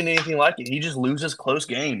never seen anything like it. He just loses close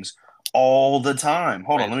games all the time.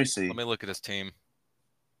 Hold on, let me see. Let me look at his team.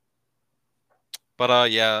 But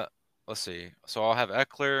yeah, let's see. So I'll have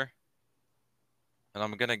Eckler, and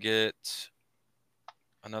I'm gonna get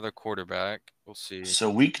another quarterback. We'll see. So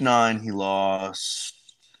week 9, he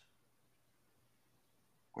lost.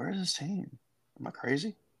 Where is his team? Am I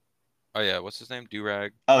crazy? Oh, yeah. What's his name?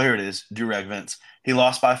 Durag. Oh, here it is. Durag Vince. He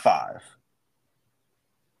lost by 5.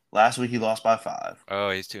 Last week, he lost by 5. Oh,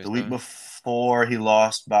 he's 2. The week before, he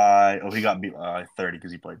lost by – he got beat by 30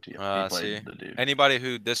 because he played the dude. Anybody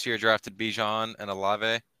who this year drafted Bijan and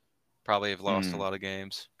Olave probably have lost a lot of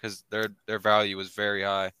games because their value was very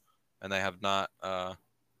high, and they have not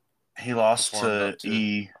he lost to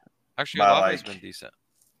E. Actually, Olave's been decent.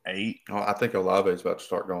 8. Oh, I think Olave is about to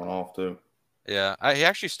start going off, too. Yeah, he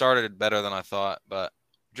actually started better than I thought, but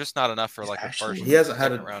just not enough for a first. He hasn't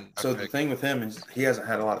had round. So the thing with him is he hasn't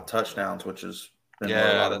had a lot of touchdowns, which is than Yeah,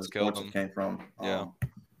 where a lot of that's his killed points him. have came from. Yeah.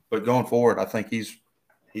 But going forward, I think he's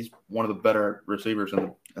one of the better receivers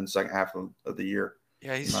in the second half of the year.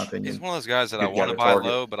 Yeah, in my opinion. he's one of those guys that I Good guy want to to buy target.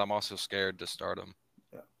 low, but I'm also scared to start him.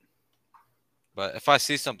 Yeah. But if I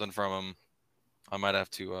see something from him, I might have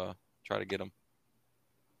to try to get him.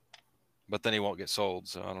 But then he won't get sold,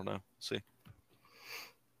 so I don't know. See,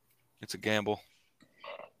 it's a gamble.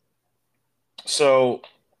 So,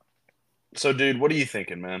 dude, what are you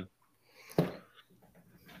thinking, man?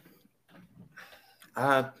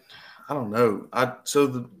 I don't know.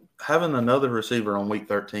 Having another receiver on week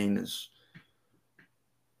 13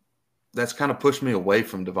 that's kind of pushed me away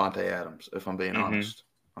from Devontae Adams, if I'm being honest.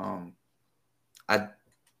 I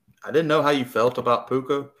didn't know how you felt about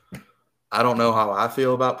Puka. I don't know how I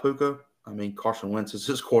feel about Puka. I mean, Carson Wentz is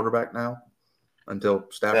his quarterback now until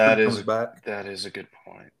Stafford comes back. That is a good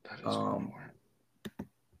point. That is a good point.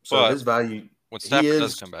 So But his value, when Stafford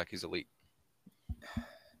does come back, he's elite.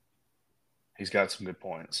 He's got some good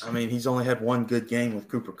points. I mean, he's only had one good game with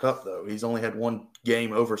Cooper Kupp, though. He's only had one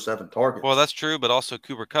game over 7 targets. Well, that's true, but also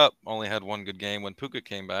Cooper Kupp only had one good game when Puka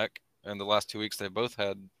came back, and the last 2 weeks they both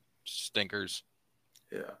had stinkers.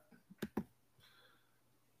 Yeah.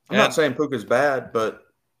 I'm not saying Puka's bad, but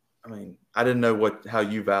I mean, I didn't know how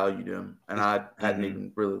you valued him, and I hadn't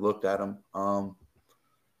even really looked at him.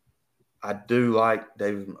 I do like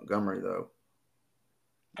David Montgomery though.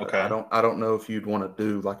 Okay. I don't know if you'd want to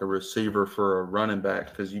do like a receiver for a running back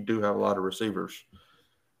because you do have a lot of receivers.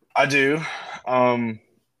 I do.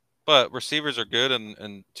 But receivers are good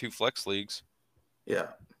in 2 flex leagues. Yeah,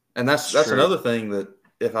 and that's another thing that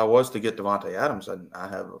if I was to get Devontae Adams, I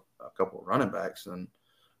have a couple of running backs, and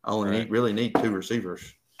I only really need 2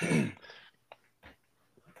 receivers.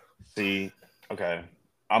 See, okay,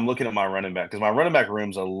 I'm looking at my running back because my running back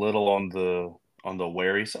room's a little on the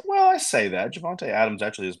wary side. Well, I say that Javonte Adams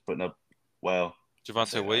actually is putting up well.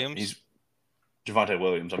 Javonte Williams. Javonte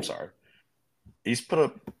Williams. I'm sorry, he's put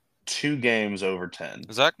up 2 games over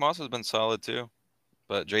 10. Zach Moss has been solid too,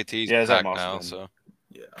 but JT's back now, so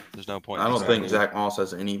yeah, there's no point. I don't think Zach Moss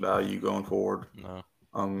has any value going forward. No.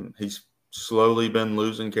 He's slowly been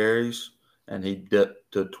losing carries, and he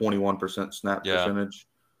dipped to 21% snap percentage.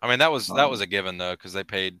 I mean, that was a given though, because they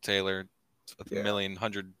paid Taylor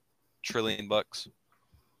 $100 trillion bucks.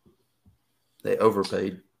 They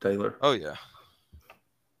overpaid Taylor. Oh yeah,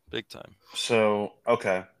 big time. So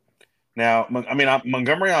okay, now I mean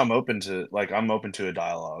Montgomery, I'm open to a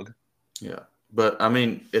dialogue. Yeah, but I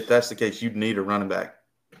mean, if that's the case, you'd need a running back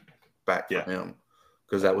for him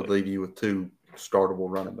because that would leave you with 2 startable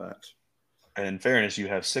running backs. And in fairness, you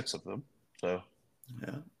have 6 of them. So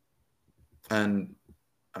yeah, and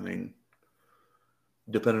I mean,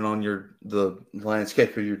 depending on the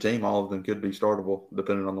landscape of your team, all of them could be startable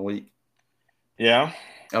depending on the week. Yeah.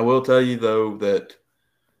 I will tell you though that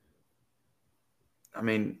I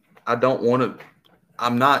mean,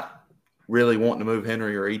 I'm not really wanting to move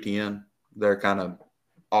Henry or ETN. They're kind of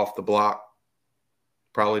off the block,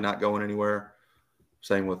 probably not going anywhere.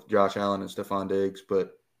 Same with Josh Allen and Stephon Diggs,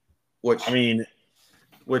 but with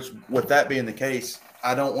that being the case,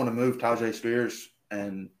 I don't want to move Tajay Spears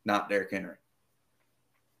and not Derrick Henry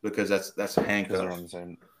because that's a handcuff. They're on the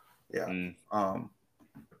same. Yeah.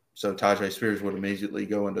 So Tajay Spears would immediately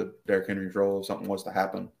go into Derrick Henry's role if something was to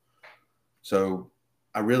happen. So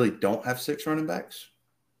I really don't have 6 running backs.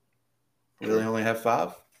 I really only have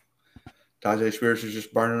 5. Tajay Spears is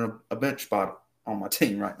just burning a bench spot on my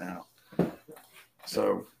team right now.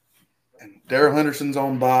 So, and Darrell Henderson's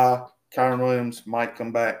on bye. Kyron Williams might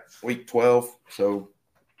come back week 12, so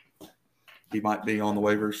he might be on the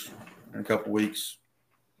waivers in a couple weeks,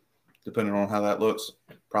 depending on how that looks.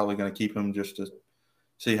 Probably going to keep him just to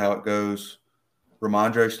see how it goes.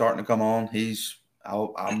 Ramondre's starting to come on.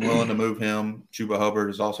 I'm willing to move him. Chuba Hubbard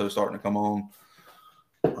is also starting to come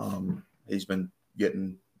on. He's been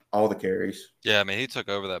getting all the carries. Yeah, I mean, he took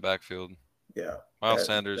over that backfield. Yeah. Miles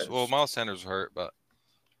Sanders was hurt, but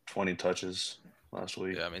 20 touches last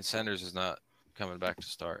week. Yeah, I mean, Sanders is not coming back to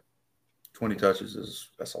start. 20 touches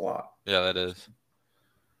that's a lot. Yeah, that is.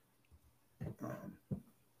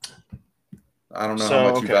 I don't know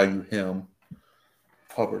how much you value him.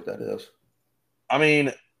 Hubbard, that is. I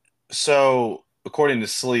mean, so according to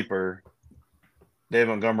Sleeper, Dave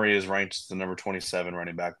Montgomery is ranked as the number 27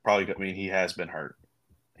 running back. Probably, I mean, he has been hurt.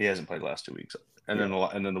 He hasn't played the last 2 weeks. And then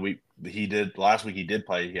the week last week he did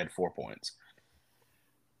play, he had 4 points.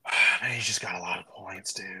 Man, he's just got a lot of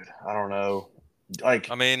points, dude. I don't know. I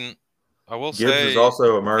mean, I will say Gibbs is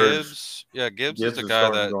also emerged. Gibbs is a guy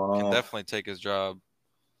that can definitely take his job.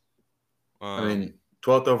 I mean,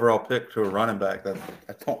 12th overall pick to a running back. That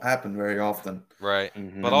don't happen very often. Right.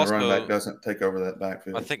 Mhm. But And also, the running back doesn't take over that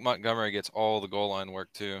backfield. I think Montgomery gets all the goal line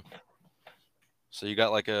work too. So you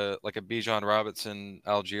got like a Bijan Robinson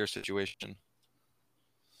Algier situation.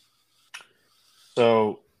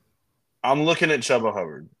 So I'm looking at Chuba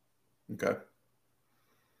Hubbard, Okay.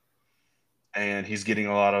 and he's getting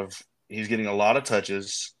a lot of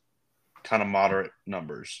touches, kind of moderate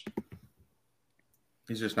numbers.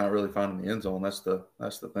 He's just not really finding the end zone. That's the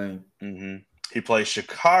thing. Mm-hmm. He plays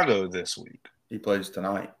Chicago this week. He plays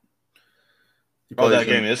tonight. That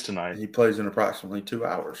game is tonight. He plays in approximately 2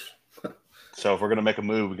 hours. So if we're gonna make a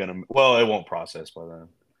move, it won't process by then.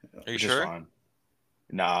 Are you Which sure? is fine.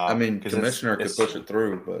 Nah. I mean, commissioner could push it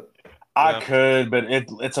through, but I could, but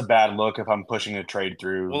it's a bad look if I'm pushing a trade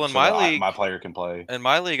through. Well, in so my that league, my player can play. In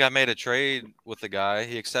my league, I made a trade with the guy.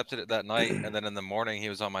 He accepted it that night, and then in the morning he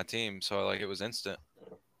was on my team. So like it was instant,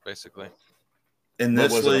 basically. in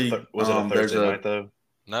this league, was it a Thursday night though?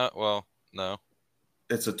 No.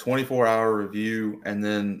 It's a 24-hour review, and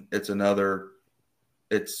then it's another.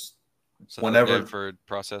 It's whenever day for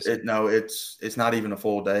processing. It's not even a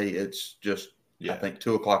full day. It's just I think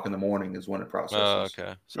 2 o'clock in the morning is when it processes. Oh,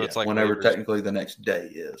 okay. So it's like whenever waivers. technically the next day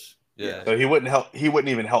is. Yeah. So he wouldn't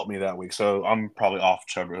even help me that week. So I'm probably off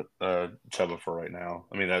Chuba for right now.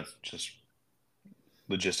 I mean, that's just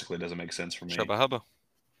logistically doesn't make sense for me. Chuba Hubba.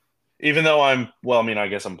 Even though I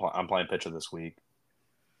guess I'm playing pitcher this week.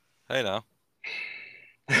 Hey, now.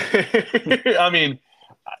 I mean,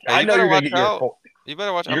 hey, I know you're gonna get you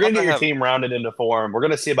better watch. You're gonna get your team rounded into form. We're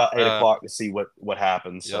gonna see about 8 o'clock to see what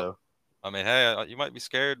happens. Yep. So, I mean, hey, you might be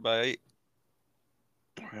scared by 8.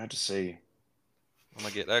 I have to see. I'm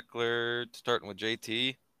gonna get Eckler starting with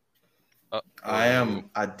JT. I am.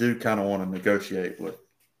 I do kind of want to negotiate with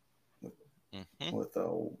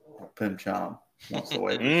Pim Chom once the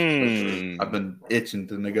waivers. I've been itching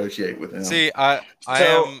to negotiate with him. See, I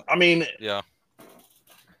mean,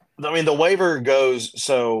 the waiver goes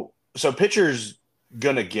so pitcher's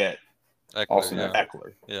gonna get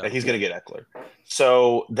Eckler. Yeah. He's gonna get Eckler.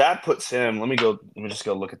 So that puts him. Let me just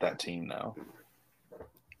go look at that team now.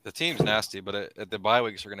 The team's nasty, but the bye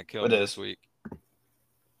weeks are gonna kill him this week.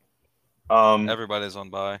 Everybody's on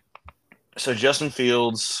bye. So Justin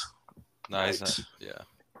Fields. Nice. Yeah.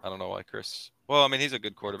 I don't know why Chris. Well, I mean, he's a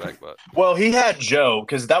good quarterback, but. Well, he had Joe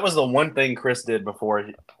because that was the one thing Chris did before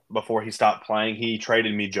he stopped playing. He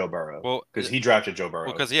traded me Joe Burrow. Well, because he drafted Joe Burrow.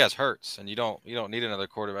 Well, because he has Hurts, and you don't need another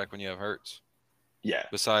quarterback when you have Hurts. Yeah.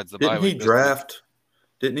 Besides the bye week.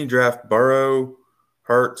 Didn't he draft Burrow,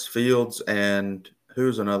 Hurts, Fields, and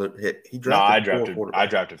who's another hit? He drafted. I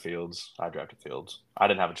drafted Fields. I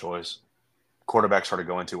didn't have a choice. Quarterback started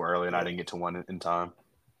going too early, and I didn't get to one in time.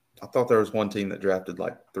 I thought there was one team that drafted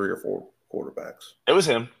like 3 or 4 quarterbacks. It was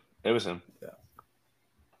him. Yeah.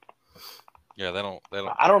 Yeah, they don't.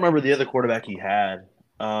 I don't remember the other quarterback he had.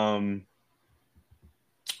 Was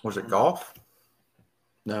it Goff?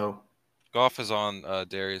 No. Goff is on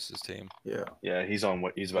Darius's team. Yeah. Yeah, he's about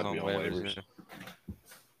to be on waivers.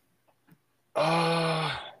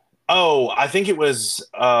 I think it was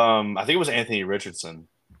Anthony Richardson.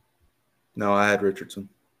 No, I had Richardson.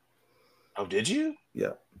 Oh, did you?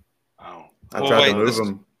 Yeah. Oh. I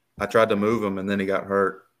tried to move him, and then he got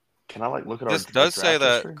hurt. Can I look at this does say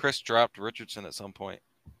that Chris dropped Richardson at some point.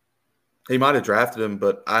 He might have drafted him,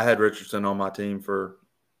 but I had Richardson on my team for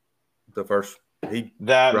the first. He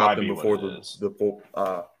dropped him before which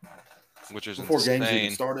is before insane. games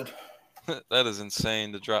even started. That is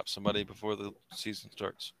insane to drop somebody before the season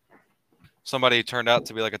starts. Somebody who turned out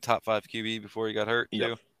to be like a top 5 QB before he got hurt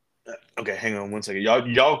too. Okay, hang on one second.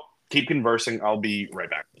 Y'all keep conversing. I'll be right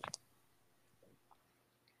back. Let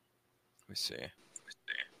me see.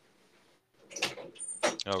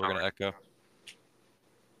 Oh, we're gonna echo.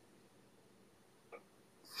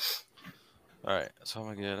 All right, so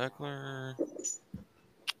I'm gonna get Eckler.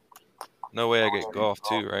 No way I get Goff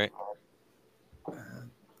too, right?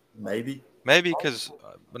 Maybe because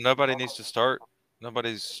nobody needs to start.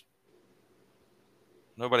 Nobody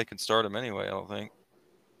can start him anyway. I don't think.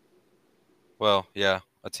 Well, yeah,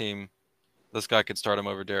 a team. This guy could start him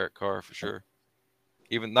over Derek Carr for sure.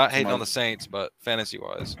 Even not hating on the Saints, but fantasy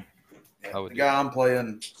wise, the guy I'm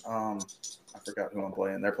playing. I forgot who I'm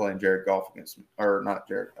playing. They're playing Jared Goff against me, or not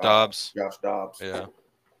Jared Dobbs. Josh Dobbs. Yeah.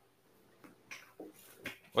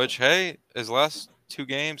 Which, hey, his last 2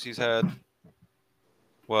 games he's had.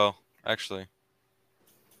 Well, actually,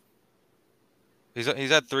 he's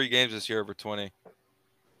had 3 games this year over 20.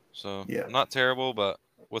 So not terrible, but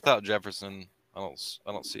without Jefferson, I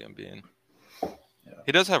don't see him being. Yeah.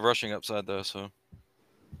 He does have rushing upside though, so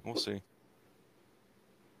we'll see.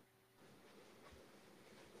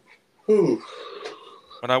 Whew.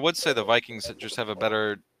 And I would say the Vikings just have a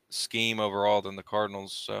better scheme overall than the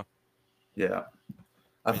Cardinals. So Yeah.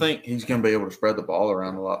 I think he's going to be able to spread the ball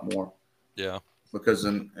around a lot more. yeah, Because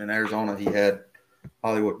in Arizona, he had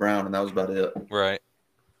Hollywood Brown, and that was about it. right.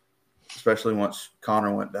 Especially once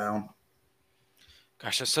Connor went down.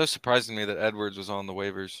 Gosh, it's so surprising to me that Edwards was on the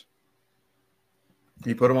waivers.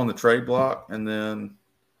 He put him on the trade block, and then,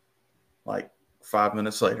 like, 5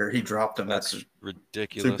 minutes later, he dropped him. That's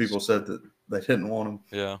ridiculous. 2 people said that they didn't want him.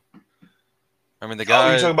 Yeah. I mean, the Oh,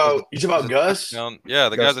 guy. you talking about was a Gus? touchdown- Yeah,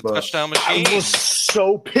 the Gus guy's a Bus. touchdown I machine. was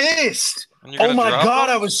so pissed. And you're Oh gonna my drop god,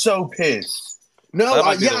 him? I was so pissed. No, That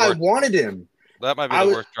might be the I worst. wanted him. That might be I the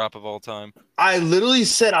was- worst drop of all time. I literally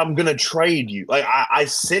said I'm gonna trade you. Like I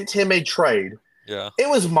sent him a trade. Yeah. It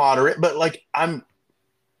was moderate, but like I'm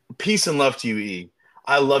peace and love to you, E.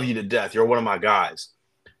 I love you to death. You're one of my guys.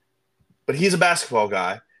 But he's a basketball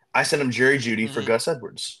guy. I sent him Jerry Jeudy for Mhm. Gus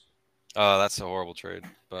Edwards. Oh, that's a horrible trade.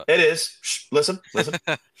 But It is. Shh, listen. oh,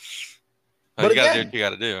 But you gotta do again- what you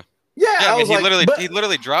gotta do. Yeah, Yeah, I I mean, was he like, literally but- he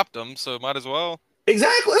literally dropped him, so might as well.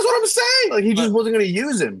 exactly. That's what I'm saying. Like he just But- wasn't gonna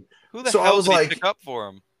use him. Who the So I hell was did like- he pick up for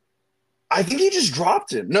him? I think he just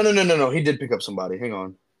dropped him. No. He did pick up somebody. Hang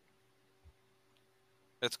on.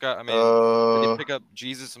 It's got. I mean, did he Uh, pick up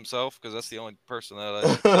Jesus himself? Because that's the only person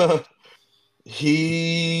that I.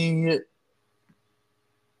 he.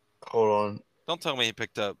 Hold on. Don't tell me he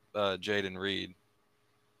picked up Jaden Reed.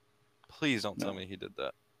 Please don't tell No. me he did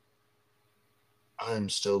that. I'm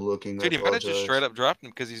still looking. Dude, I he might have just apologize. straight up dropped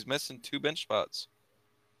him because he's missing 2 bench spots.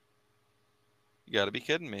 You got to be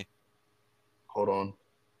kidding me. Hold on.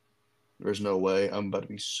 There's no way. I'm about to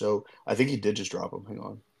be so. I think he did just drop him. Hang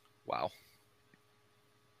on. Wow.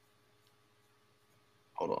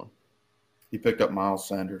 Hold on. He picked up Miles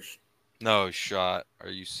Sanders. No shot. Are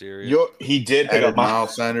you serious? He did pick Added up my.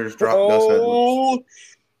 Miles Sanders, dropped Gus Edwards. Oh,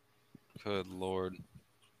 Good lord.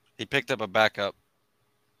 He picked up a backup.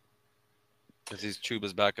 Because he's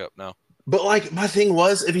Chuba's backup now. but like my thing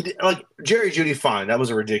was, if he did, like Jerry Jeudy, fine. That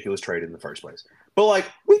was a ridiculous trade in the first place. But like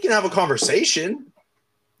we can have a conversation.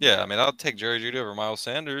 Yeah, I mean, I'll take Jerry Jeudy over Miles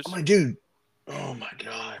Sanders. I'm like, dude. Oh my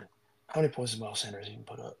god. How many points did Miles Sanders even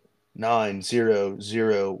put up? 9, 0,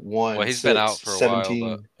 0, 1. Well, he's 6, been out for a 17.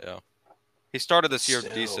 while, but yeah. He started this year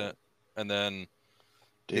Still. decent, and then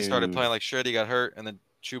he Dude. started playing like shit. He got hurt, and then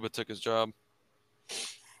Chuba took his job.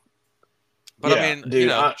 But Yeah, I mean,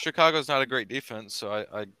 dude, Chicago's not a great defense, so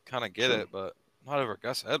I kind of get True. it, but not over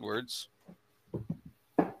Gus Edwards.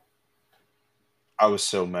 I was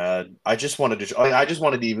so mad. I just wanted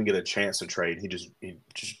to even get a chance to trade. He just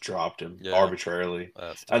dropped him Yeah. arbitrarily.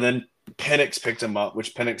 That's And then Penix picked him up,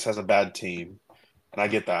 which Penix has a bad team. And I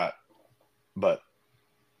get that. But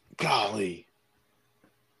golly.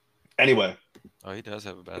 Anyway, oh, he does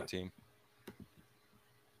have a bad team.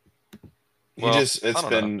 it's I don't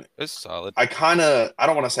been know. It's solid. I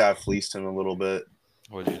don't want to say I fleeced him a little bit.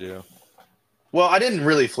 What'd you do? Well, I didn't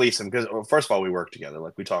really fleece him because first of all, we work together.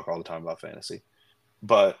 Like we talk all the time about fantasy.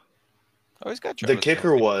 But Oh, he's got the Travis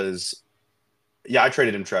kicker Kelce. was I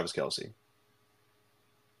traded him Travis Kelce.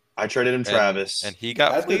 I traded him Travis. and he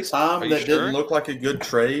got At the fleeced. Are time, you that sure? didn't look like a good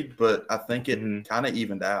trade, but I think it Mhm. kind of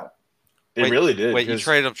evened out. It really did. Wait, you 'cause-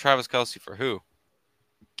 traded up Travis Kelce for who?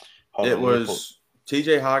 hold It on, let me pull- was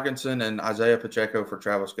TJ Hawkinson and Isaiah Pacheco for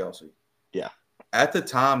Travis Kelce. Yeah. At the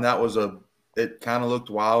time, it kind of looked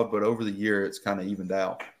wild, but over the year, it's kind of evened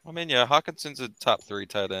out. I mean, yeah, Hawkinson's a top 3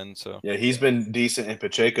 tight end, so Yeah, he's been decent in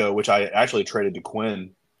Pacheco, which I actually traded to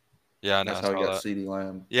Quinn. yeah, I know. That's I how he saw got that. CeeDee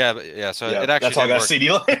Lamb. Yeah, but yeah, so Yeah, it actually that's how I did got work.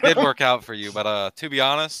 CD Lamb. It did work out for you, but to be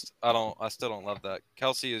honest, I still don't love that.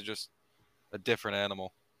 Kelsey is just a different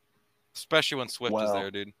animal, especially when Swift is Wow. there,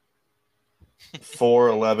 dude.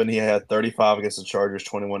 4-11. He had 35 against the Chargers,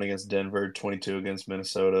 21 against Denver, 22 against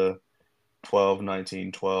Minnesota, 12,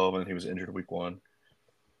 19, 12, and he was injured week 1.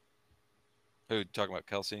 Who talking about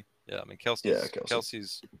Kelsey? Yeah, I mean Kelsey's Yeah, Kelce.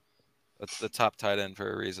 Kelsey's the top tight end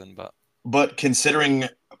for a reason, but But considering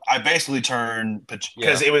I basically turned because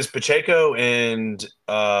Yeah. it was Pacheco and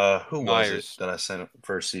who was Myers. it that I sent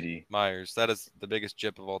for CD? Myers, that is the biggest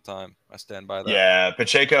jip of all time. I stand by that. Yeah,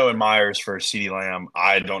 Pacheco and Myers for CD Lamb.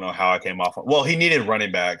 I don't know how I came off. Well, he needed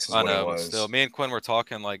running backs. Is I what know, it but was. still, me and Quinn were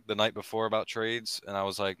talking like the night before about trades, and I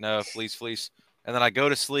was like, "No, fleece." And then I go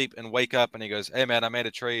to sleep and wake up, and he goes, "Hey, man, I made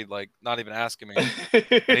a trade." Like, not even asking me.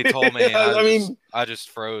 And he told me, and I just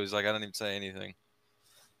froze. Like, I didn't even say anything.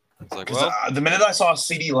 It's like, because well, the minute I saw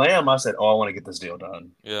CD Lamb, I said, "Oh, I want to get this deal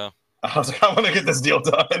done." yeah. I was like, "I want to get this deal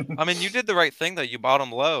done," I mean, you did the right thing though. You bought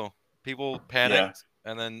him low. People panicked,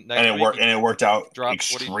 and then next and it week worked. he And it worked out dropped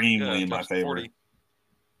extremely in my dropped favor. 40.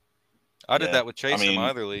 I did Yeah, that with Chase I mean- in my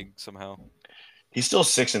other league somehow. He's still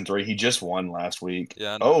 6-3. He just won last week.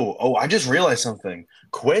 Yeah, I know. Oh! I just realized something.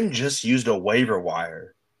 Quinn just used a waiver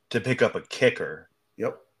wire to pick up a kicker.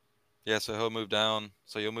 Yep. Yeah, so he'll move down.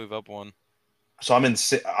 So you'll move up one. So I'm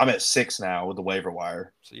at 6 now with the waiver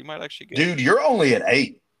wire. So you might actually get. Dude, you're only at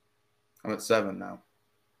 8. I'm at 7 now.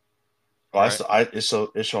 Well, Right.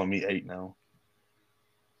 it's showing me 8 now.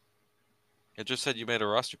 It just said you made a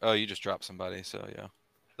roster. Oh, you just dropped somebody. So yeah,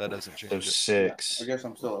 that doesn't So change it. 6. Yeah, I guess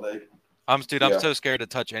I'm still at 8. I'm Yeah. so scared to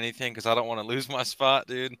touch anything because I don't want to lose my spot,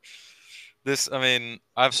 dude.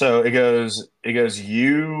 So it goes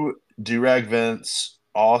you, Durag Vince,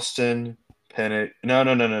 Austin, Pennick.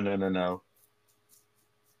 No.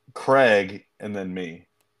 Craig, and then me.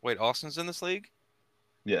 Wait, Austin's in this league?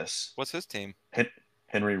 Yes. What's his team?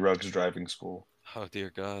 Henry Ruggs Driving School. Oh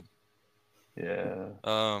dear God. Yeah.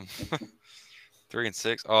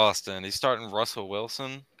 3-6. Austin. He's starting Russell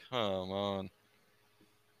Wilson. Come on.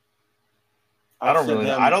 I don't really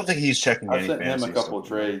know. I don't think he's checking I've any sent him a fantasy couple of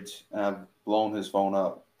stuff. trades, and I've blown his phone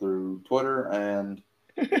up through Twitter and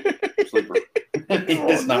Sleeper. He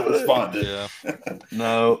has not responded. Yeah.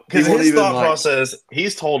 No, because He won't his even, thought like- process,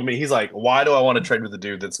 he's told me, he's like, why do I want to trade with a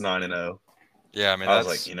dude that's 9-0? Yeah, I mean I was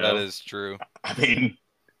that's like, you that know, is true. I mean,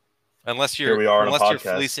 Unless Here we are on a you're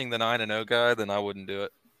podcast. fleecing the 9-0 guy, then I wouldn't do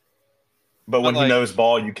it. but when like- he knows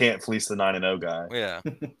ball, you can't fleece the 9-0 guy. Yeah.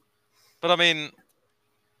 But I mean,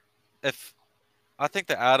 I think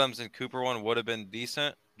the Adams and Cooper one would have been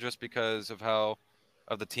decent just because of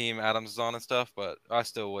the team Adams is on and stuff, but I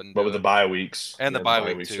still wouldn't But do with it. the bye weeks. And the yeah, bye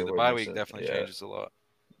week weeks too. are The what bye makes week it- definitely yeah, changes a lot.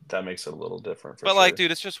 That makes it a little different for But sure. like,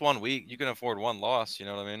 dude, it's just 1 week. You can afford one loss. You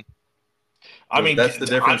know what I mean? I mean, that's the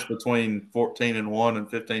difference between 14-1 and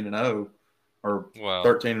 15-0, or Well,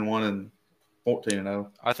 13-1 and 14-0.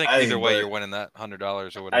 I think Hey, either way, but- you're winning that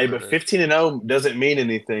 $100 or Hey, whatever. but it is. 15-0 doesn't mean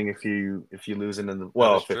anything if you lose in the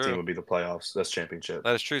is 15 true. would be the playoffs. That's championship.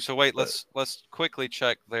 That is true. So wait, But- let's quickly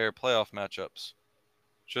check their playoff matchups,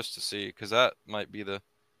 just to see, because that might be the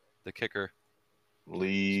kicker.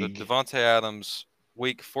 League. So Devontae Adams,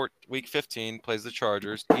 week 15 plays the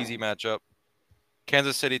Chargers, easy matchup.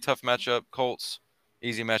 Kansas City, tough matchup. Colts,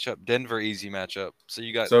 easy matchup. Denver, easy matchup. So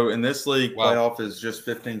you got So in this league, Wow. playoff is just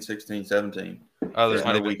 15, 16, 17. oh, there's there's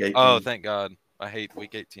not no even week 18. oh, thank God. I hate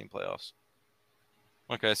week 18 playoffs.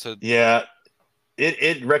 Okay, so Yeah,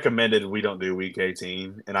 it recommended we don't do week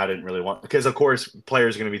 18, and I didn't really want because of course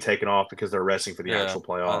players are going to be taken off because they're resting for the yeah, actual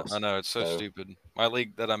playoffs. I know it's so So- stupid. My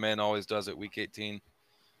league that I'm in always does it week 18,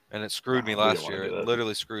 and it screwed me we didn't last wanna year. do It that.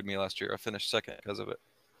 literally screwed me last year. I finished second because of it.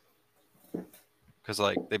 Because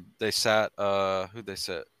like they sat who'd they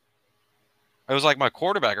sit? It was like my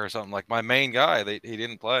quarterback or something, like my main guy. He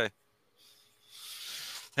didn't play.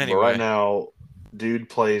 Anyway, But right now, dude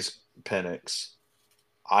plays Penix.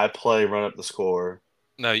 I play run up the score.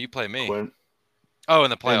 no, you play me. Quinn, Oh, in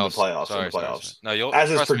the in the playoffs. playoffs, Sorry, in the sorry, playoffs. sorry. No, you'll as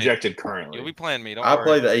is trust me, projected currently. You'll be playing me. Don't I worry.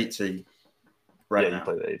 play the 8 seed right yeah, now. you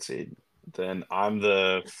play the 8 seed. Then I'm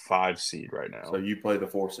the 5 seed right now. So you play the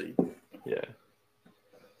 4 seed. yeah.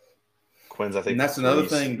 Quinn's, I think. And that's another 3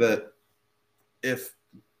 thing that if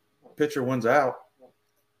pitcher wins out,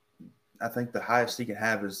 I think the highest he can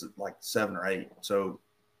have is like 7 or 8. So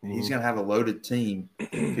he's going to have a loaded team.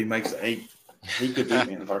 If he makes the 8, he could beat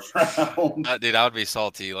me in the first round. Dude, I would be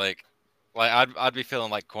salty. Like I'd be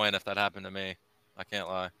feeling like Quinn if that happened to me. I can't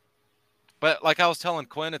lie. But like I was telling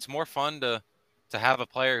Quinn, it's more fun to have a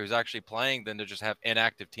player who's actually playing than to just have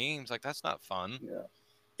inactive teams. Like that's not fun.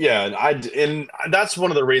 Yeah, and that's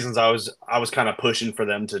one of the reasons I was kind of pushing for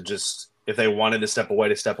them to just, if they wanted to step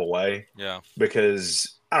away, Yeah.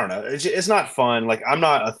 because I don't know, it's not fun. Like I'm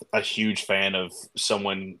not a huge fan of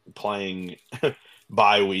someone playing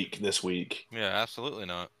bye week this week, Yeah, absolutely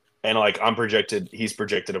not. and like he's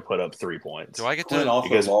projected to put up 3 points. Do I get Quinn to? also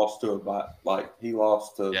because- lost to a bye. Like he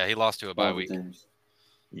lost to Yeah, he lost to a bye one of the week. teams.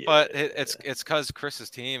 Yeah. But it's because Chris's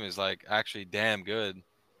team is like actually damn good.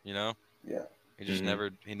 You know. Yeah. He just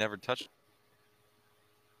Mhm. never touched.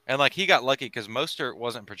 And like he got lucky because Mostert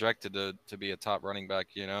wasn't projected to be a top running back.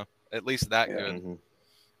 You know, at least that Yeah. good. Mhm.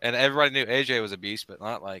 And everybody knew AJ was a beast, but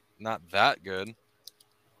not that good.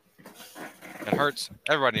 And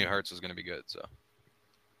everybody knew Hurts was going to be good. So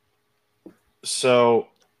So,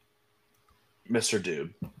 Mr.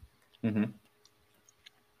 Dude, Mm-hmm.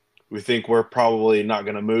 we think we're probably not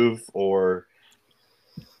going to move, or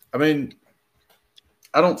I mean,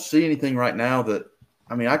 I don't see anything right now that.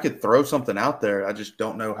 I mean, I could throw something out there. I just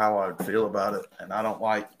don't know how I would feel about it, and I don't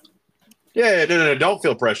like. yeah, no, don't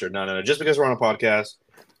feel pressured. No. Just because we're on a podcast,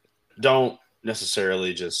 don't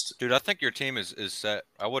necessarily just. dude, I think your team is set.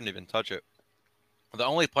 I wouldn't even touch it. The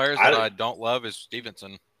only players that I don't love is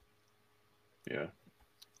Stevenson. Yeah.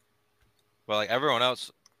 But like everyone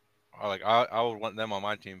else, I would want them on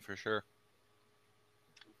my team for sure.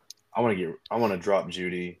 I want to drop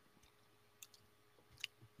Judy.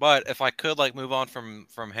 But if I could like move on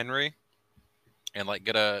from Henry and like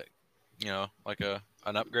get an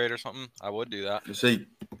upgrade or something, I would do that. You see,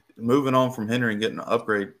 moving on from Henry and getting an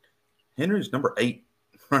upgrade, Henry's number 8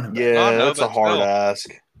 running back. Yeah, No, that's a but hard still. ask.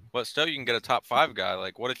 But still, you can get a top 5 guy.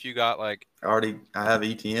 Like, what if you got like? I have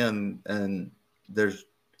ETN, and there's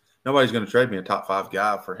nobody's going to trade me a top 5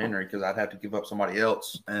 guy for Henry because I'd have to give up somebody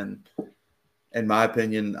else. And in my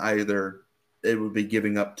opinion, either it would be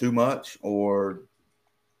giving up too much, or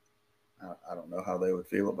I don't know how they would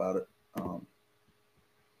feel about it. I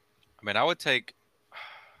mean, I would take.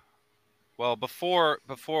 Well, before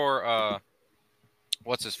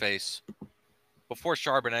what's his face? Before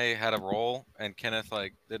Charbonnet had a role and Kenneth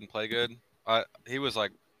like didn't play good, he was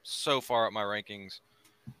like so far up my rankings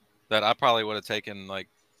that I probably would have taken like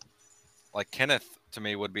Kenneth to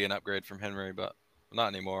me would be an upgrade from Henry, but not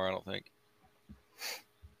anymore. I don't think.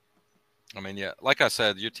 I mean, yeah, like I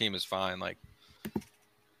said, your team is fine. Like,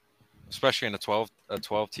 especially in a 12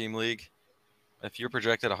 team league, if you're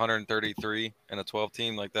projected 133 in a 12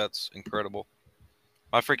 team, like that's incredible.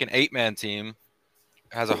 My freaking 8-man team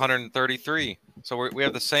has 133, so we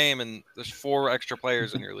have the same, and there's 4 extra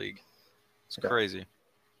players in your league. It's crazy.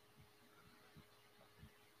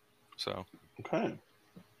 So okay,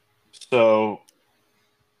 so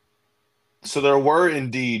there were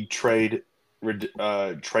indeed trade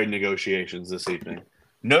negotiations this evening.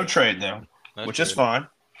 No trade though, which is fine.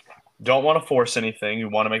 Don't want to force anything. You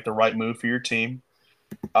want to make the right move for your team.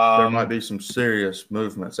 There might be some serious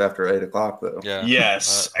movements after 8 o'clock, though. Yeah.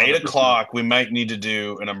 Yes, 8 o'clock. We might need to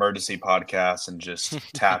do an emergency podcast and just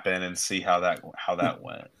tap in and see how that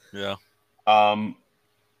went. Yeah.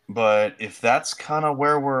 But if that's kind of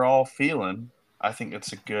where we're all feeling, I think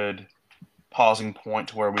it's a good pausing point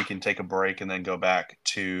to where we can take a break and then go back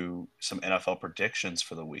to some NFL predictions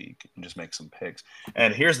for the week and just make some picks.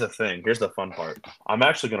 And here's the thing. Here's the fun part. I'm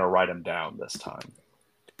actually going to write them down this time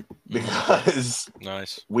because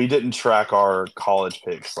nice. We didn't track our college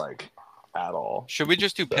picks like at all. Should we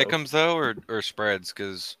just do pick'ems though, or spreads?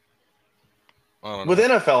 Because with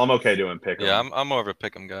NFL, I'm okay doing pick'em. Yeah, I'm more of a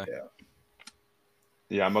pick'em guy.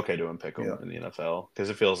 Yeah, I'm okay doing pick'em in the NFL because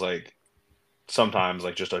it feels like sometimes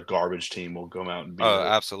like just a garbage team will come out and beat.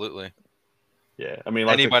 Absolutely. Yeah, I mean,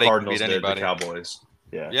 like anybody the Cardinals can beat did anybody. the Cowboys.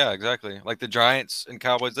 Yeah. Yeah, exactly. Like the Giants and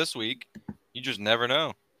Cowboys this week, you just never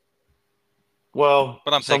know. Well,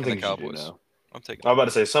 but I'm some taking things the Cowboys. You do know. I'm about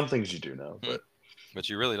to say some things you do know, but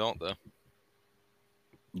you really don't though.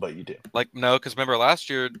 But you do. Like no, because remember last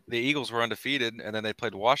year the Eagles were undefeated, and then they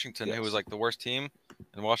played Washington, who was like the worst team,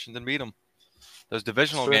 and Washington beat them. Those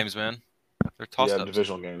divisional games, man, they're tossed up. Yeah,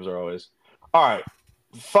 divisional games are always. All right,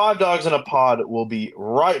 5 Dogs in a Pod will be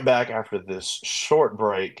right back after this short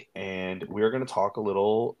break, and we're going to talk a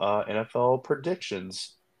little NFL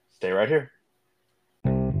predictions. Stay right here.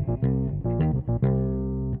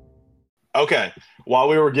 Okay, while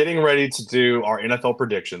we were getting ready to do our NFL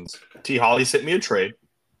predictions, T. Holly sent me a trade,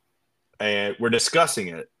 and we're discussing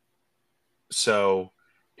it. So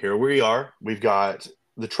here we are. We've got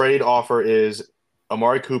the trade offer is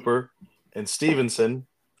Amari Cooper and Stevenson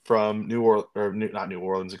from New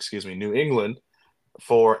England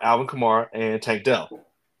for Alvin Kamara and Tank Dell.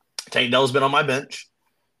 Tank Dell's been on my bench.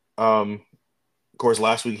 Of course,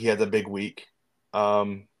 last week he had the big week.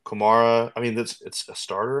 Kamara, I mean, it's a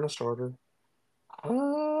starter and a starter.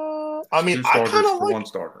 I mean, 2 starters I kind of for like 1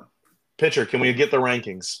 starter. Pitcher. Can we get the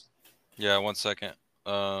rankings? Yeah, 1 second.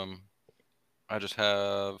 I just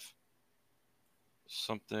have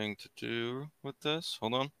something to do with this.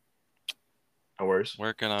 Hold on. No worries.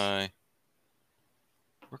 Where can I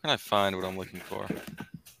find what I'm looking for?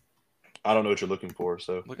 I don't know what you're looking for,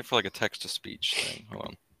 so looking for like a text-to-speech thing. Hold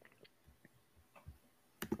on.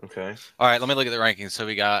 Okay. All right, let me look at the rankings. So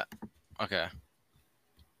we got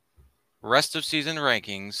rest of season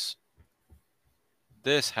rankings.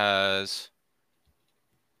 This has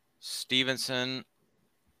Stevenson,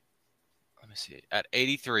 let me see, at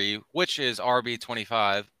 83, which is RB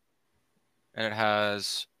 25. And it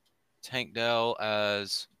has Tank Dell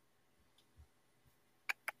as,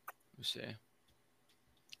 let me see,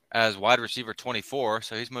 as wide receiver 24.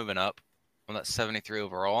 So he's moving up on that 73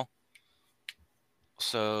 overall.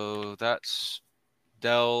 So that's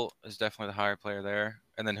Dell is definitely the higher player there.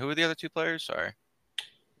 And then who are the other 2 players? Sorry.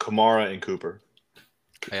 Kamara and Cooper.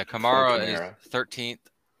 Yeah, Kamara is 13th.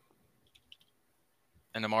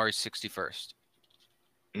 And Amari's 61st.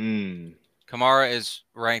 Kamara is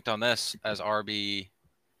ranked on this as RB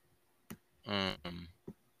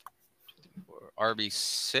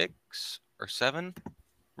 6 or 7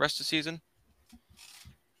 rest of season.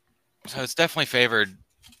 So it's definitely favored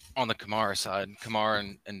on the Kamara side,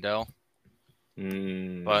 Kamara and Dell.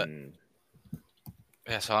 But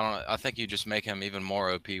yeah, so I think you just make him even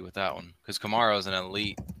more OP with that one because Kamara is an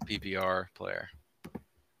elite PPR player.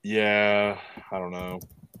 Yeah, I don't know.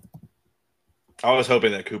 I was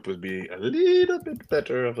hoping that Coop would be a little bit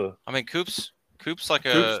better of a. I mean, Coop's like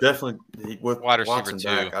Coop's a definitely with wide receiver Watson too.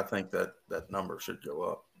 back. I think that number should go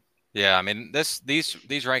up. Yeah, I mean these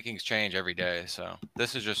rankings change every day, so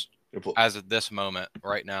this is just as of this moment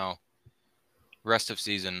right now, rest of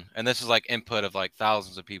season, and this is like input of like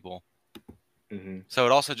thousands of people. Mm-hmm. So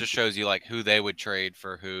it also just shows you like who they would trade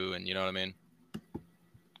for who, and you know what I mean.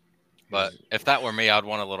 But if that were me, I'd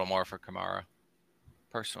want a little more for Kamara,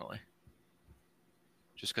 personally,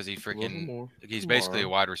 just because he's basically a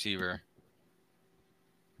wide receiver.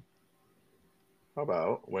 How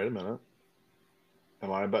about? Wait a minute.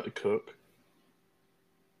 Am I about to cook?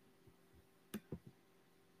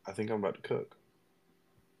 I think I'm about to cook.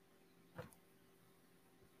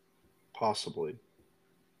 Possibly.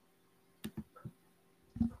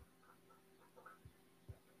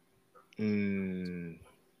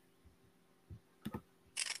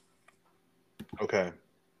 Okay.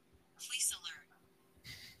 Police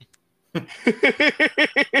alert.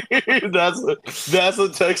 that's a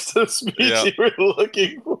text to speech you were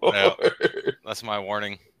looking for. Yep. That's my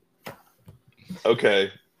warning.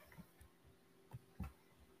 Okay.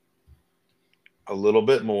 A little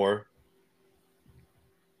bit more.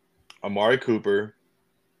 Amari Cooper,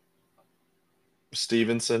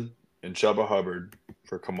 Stevenson, and Chuba Hubbard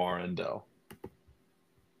for Kamara and Dell.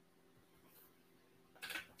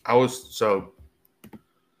 I was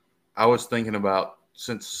thinking about,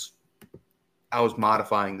 since I was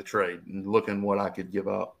modifying the trade and looking what I could give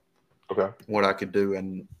up, what I could do,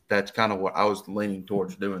 and that's kind of what I was leaning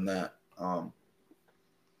towards doing. That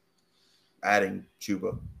adding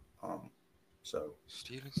Chuba. So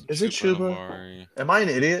Stevenson, is it Chuba? Amari. Am I an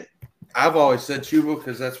idiot? I've always said Chuba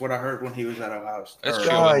because that's what I heard when he was at Ohio State. It's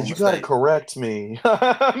Guys, you gotta correct me.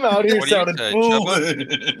 I'm out here sounding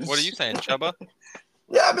foolish. What are you saying, Chuba?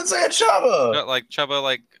 Yeah, I've been saying Chuba. Like Chuba,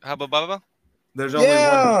 like Hubba Bubba? There's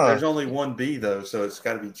only one B though, so it's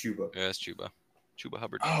got to be Chuba. Yeah, it's Chuba. Chuba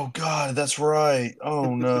Hubbard. Oh God, that's right.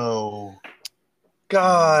 Oh no.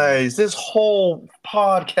 Guys, this whole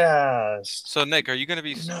podcast. So Nick, are you gonna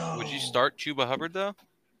be? No. Would you start Chuba Hubbard though?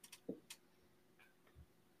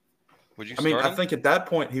 Would you? I think at that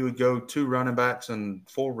point he would go 2 running backs and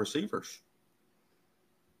 4 receivers.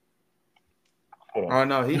 Oh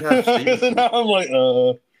no, he'd have Stevenson. I'm like,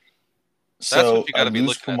 That's what you got to be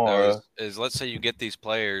looking at. Though, is let's say you get these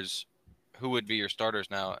players, who would be your starters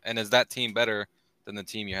now, and is that team better than the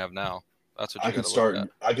team you have now? That's what you got to look at.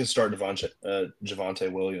 I could start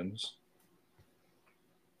Javonte Williams.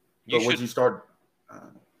 Would you start?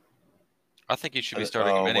 I think you should be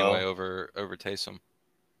starting him anyway over Taysom.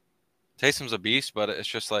 Taysom's a beast, but it's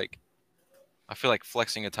just like I feel like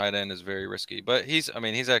flexing a tight end is very risky. But he's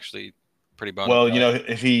actually pretty bonus. Well, you know,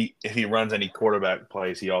 if he runs any quarterback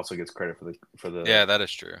plays, he also gets credit for the. Yeah, that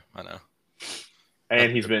is true. I know.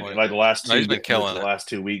 And he's been like the last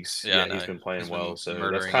 2 weeks. Yeah, he's been playing well. So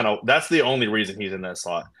murdering that's the only reason he's in that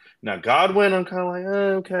slot. Now Godwin, I'm kind of like,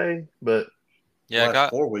 okay, but yeah,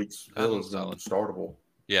 4 weeks Godwin's solid, startable.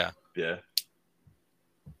 Yeah.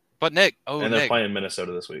 But Nick, they're playing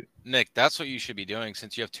Minnesota this week. Nick, that's what you should be doing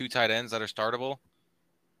since you have 2 tight ends that are startable.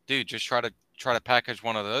 Dude, just try to package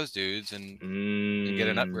one of those dudes and get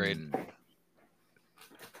an upgrade.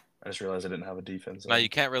 I just realized I didn't have a defense. Now you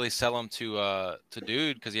can't really sell him to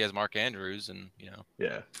dude because he has Mark Andrews and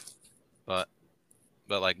Yeah. But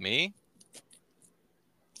like me.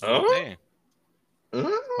 Oh.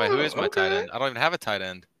 Wait, who is my tight end? I don't even have a tight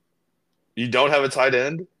end. You don't have a tight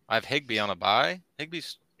end? I have Higbee on a bye.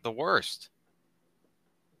 Higbee's the worst.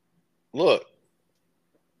 Look.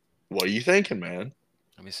 What are you thinking, man?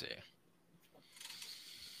 Let me see.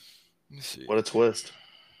 What a twist.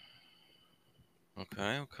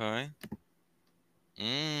 Okay.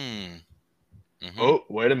 Mm-hmm. Oh,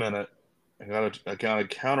 wait a minute. I got a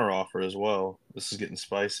counter offer as well. This is getting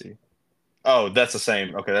spicy. Oh, that's the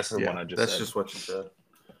same. Okay, that's the one I just said. That's just what you said.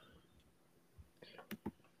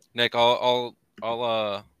 Nick, I'll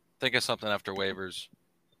think of something after waivers.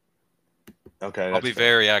 Okay. I'll be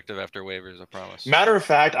very active after waivers, I promise. Matter of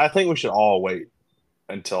fact, I think we should all wait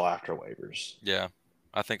until after waivers. Yeah,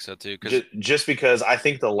 I think so too. Just because I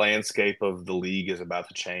think the landscape of the league is about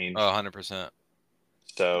to change. Oh, 100%.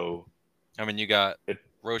 So, I mean, you got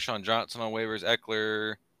Roshan Johnson on waivers,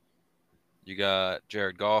 Eckler. You got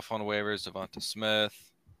Jared Goff on waivers, Devonta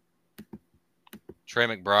Smith, Trey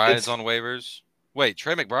McBride's on waivers. Wait,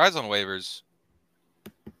 Trey McBride's on waivers.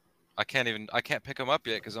 I can't pick him up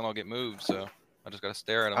yet because then I'll get moved. So I just gotta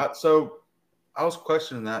stare at him. So I was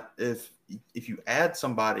questioning that if you add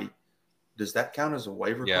somebody, does that count as a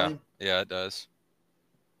waiver claim? Yeah, it does.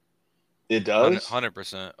 It does?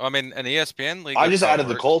 100%. I mean, an ESPN league. I just added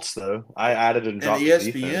the Colts, though. I added and dropped in the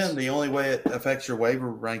ESPN, defense. the only way it affects your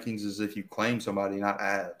waiver rankings is if you claim somebody, not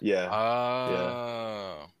add. Yeah.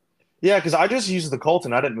 Oh. Yeah, because I just used the Colts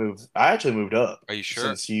and I didn't move. I actually moved up. Are you sure?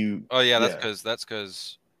 Since you. Oh yeah, that's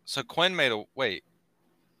because. So Quinn made a wait.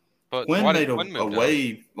 But Quinn why made did Quinn a move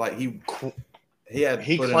wave like he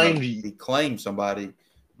claimed somebody.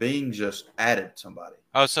 Bean just added somebody.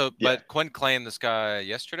 Oh, so but Quinn claimed this guy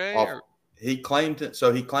yesterday. He claimed it.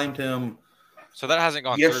 So he claimed him. So that hasn't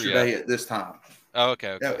gone yesterday through yet. At this time. Oh,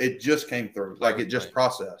 okay. No, it just came through. Like it just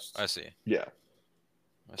processed. I see. Yeah.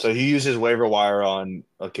 So he used his waiver wire on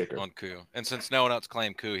a kicker. On Koo. And since no one else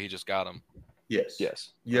claimed Koo, he just got him. Yes.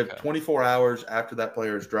 You have 24 hours after that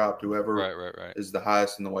player is dropped. Whoever right. is the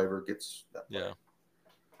highest in the waiver gets that player.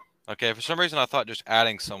 Yeah. Okay, for some reason I thought just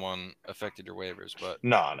adding someone affected your waivers, but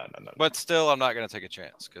no. But still, I'm not going to take a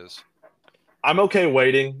chance because I'm okay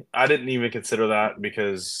waiting. I didn't even consider that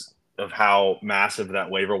because of how massive that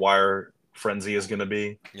waiver wire frenzy is going to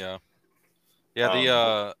be. Yeah.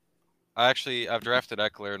 I've drafted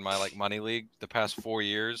Eckler in my money league the past 4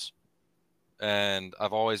 years, and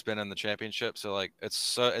I've always been in the championship. So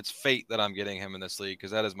it's fate that I'm getting him in this league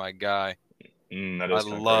because that is my guy. I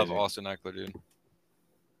love crazy. Austin Eckler, dude.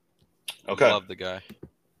 Okay. Love the guy.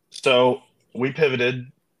 So we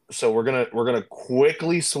pivoted. So we're gonna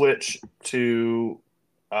quickly switch to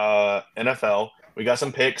NFL. We got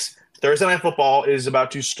some picks. Thursday Night Football is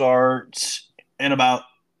about to start in about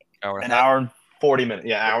an hour and 40 minutes.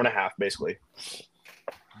 Yeah, hour and a half, basically.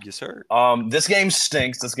 Yes, sir. This game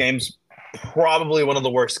stinks. This game's probably one of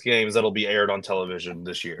the worst games that'll be aired on television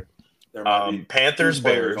this year. There might be Panthers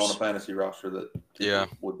Bears on a fantasy roster that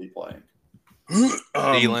would be playing.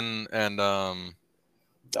 Thielen and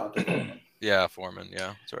Dante Foreman. Yeah, Foreman.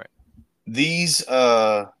 Yeah, that's right.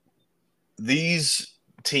 These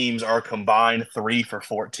teams are combined 3 for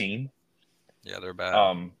 14. Yeah, they're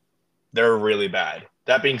bad. They're really bad.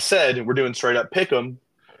 That being said, we're doing straight up pick 'em.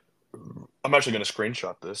 I'm actually going to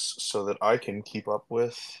screenshot this so that I can keep up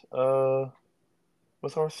with our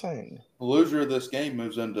thing. The loser of this game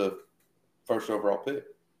moves into first overall pick,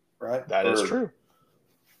 right? That is true.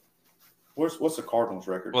 What's the Cardinals'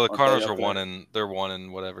 record? Well, the Cardinals are 1 they're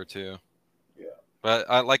 1 whatever too. Yeah.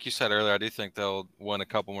 But like you said earlier, I do think they'll win a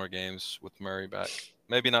couple more games with Murray back.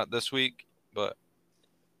 Maybe not this week, but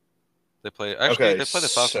they play the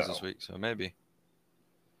Falcons this week, so maybe.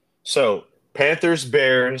 So Panthers,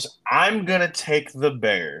 Bears. I'm gonna take the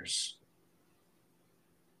Bears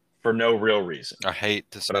for no real reason. I hate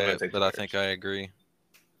to say it, but I think I agree.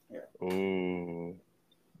 Yeah. Ooh,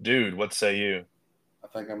 dude, what say you? I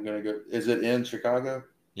think I'm gonna go. Is it in Chicago?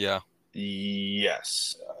 Yeah.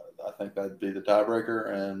 Yes. I think that'd be the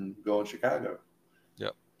tiebreaker and go in Chicago.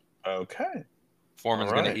 Yep. Okay.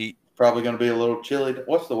 Foreman's gonna eat. Probably gonna be a little chilly.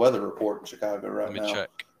 What's the weather report in Chicago right now? Let me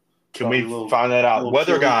check. Can we find that out?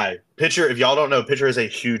 Weather guy. Pitcher, if y'all don't know, Pitcher is a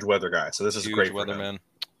huge weather guy. So this is huge great weatherman.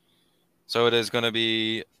 So it is going to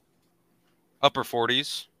be upper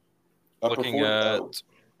 40s.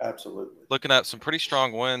 Absolutely. Looking at some pretty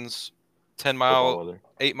strong winds. 8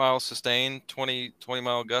 miles sustained,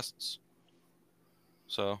 20-mile gusts.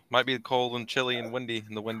 So might be cold and chilly and windy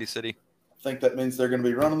in the Windy City. I think that means they're going to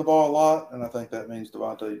be running the ball a lot, and I think that means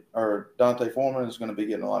Dante Foreman is going to be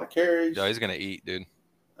getting a lot of carries. Yeah, he's going to eat, dude.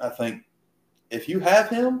 I think if you have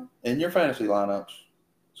him in your fantasy lineups,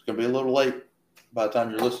 it's going to be a little late by the time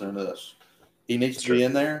you're listening to this. He needs to be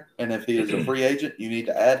in there, and if he is a free agent, you need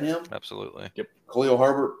to add him. Absolutely. Yep. Khalil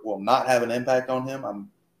Herbert will not have an impact on him. I'm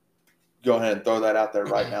going ahead and throw that out there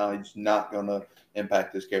right now. He's not going to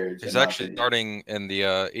impact his carries. He's actually starting in the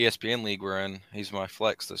ESPN league we're in. He's my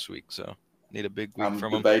flex this week, so need a big week from him.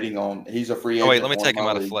 I'm debating on – he's a free agent. Oh, wait, let me take him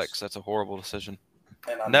out of flex. That's a horrible decision.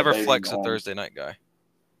 Never flex a Thursday night guy.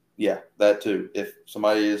 Yeah, that too. If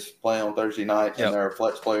somebody is playing on Thursday night and they're a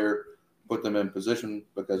flex player, put them in position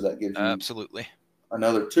because that gives you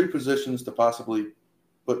another 2 positions to possibly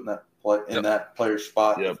put in that player's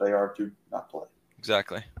spot if they are to not play.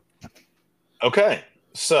 Exactly. Okay,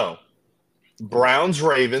 so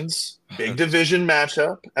Browns-Ravens, big division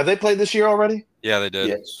matchup. Have they played this year already? Yeah, they did.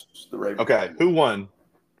 Yes, the Ravens. Okay, who won?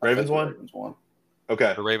 Ravens won? Ravens won.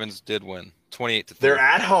 Okay. The Ravens did win, 28-3. They're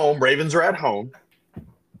at home. Ravens are at home.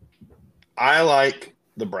 I like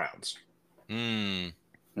the Browns. I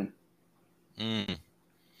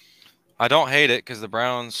don't hate it because the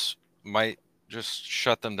Browns might just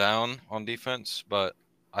shut them down on defense, but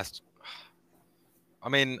I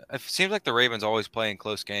mean, it seems like the Ravens always play in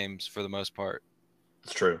close games for the most part.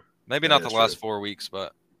 It's true. Maybe That not the is last true. 4 weeks,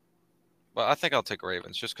 but I think I'll take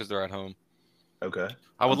Ravens just because they're at home. Okay.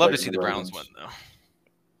 I would I'm love to taking see the the Browns win, Ravens. though.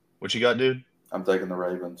 What you got, dude? I'm taking the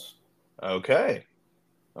Ravens. Okay.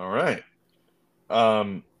 All right.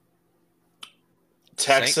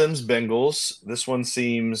 Texans, Bengals. This one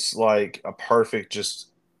seems like a perfect just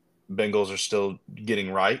Bengals are still getting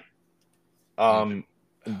right.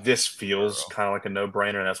 This feels kind of like a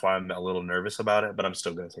no-brainer. That's why I'm a little nervous about it, but I'm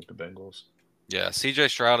still going to take the Bengals. Yeah, CJ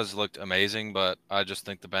Stroud has looked amazing, but I just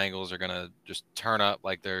think the Bengals are going to just turn up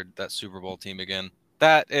like they're that Super Bowl team again.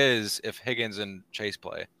 That is if Higgins and Chase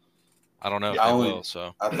play. I don't know if they will.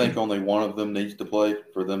 So I think only one of them needs to play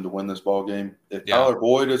for them to win this ball game. If Yeah. Tyler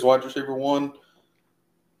Boyd is wide receiver 1,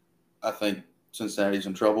 I think Cincinnati's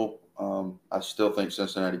in trouble. I still think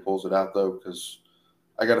Cincinnati pulls it out, though, because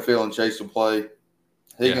I got a feeling Chase will play.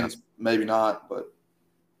 Higgins, maybe not, but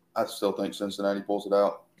I still think Cincinnati pulls it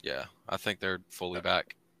out. yeah, I think they're fully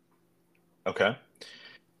back. Okay.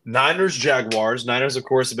 Niners, Jaguars. Niners, of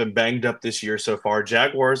course, have been banged up this year so far.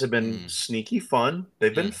 Jaguars have been sneaky fun.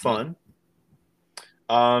 They've been fun.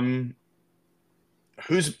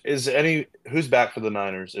 Who's back for the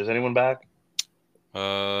Niners? Is anyone back?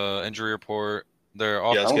 Injury report. They're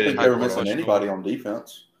off. Yeah, I don't think they were missing anybody on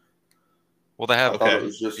defense. Well, they have. I thought it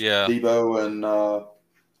was just Debo and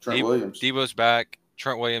Trent Williams. Debo's back.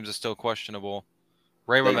 Trent Williams is still questionable.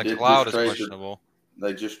 Raymond McLeod is questionable.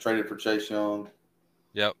 They just traded for Chase Young.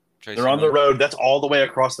 Yep. They're on the road. That's all the way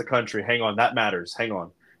across the country. Hang on. That matters. Hang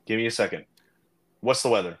on. Give me a second. What's the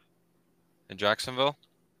weather? In Jacksonville?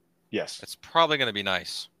 Yes. It's probably going to be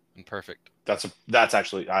nice and perfect. That's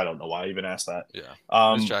actually, I don't know why I even asked that. Yeah.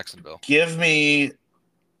 It's Jacksonville. Give me,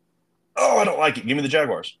 I don't like it. Give me the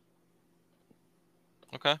Jaguars.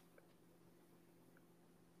 Okay.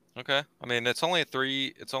 I mean, it's only a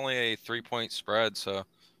 3-point spread. So, I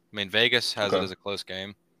mean, Vegas has it as a close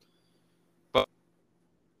game. But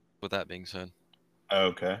with that being said.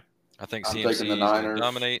 Okay. I think CMC is going to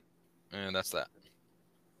dominate, and that's that.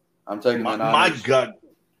 I'm taking the Niners. My gut.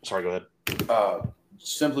 Sorry, go ahead.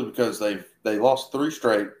 Simply because they lost 3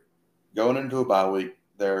 straight going into a bye week.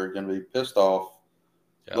 They're going to be pissed off,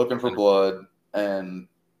 looking for blood, and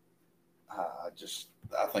I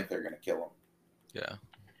think they're going to kill them. Yeah,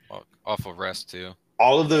 off of rest too.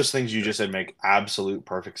 All of those things you just said make absolute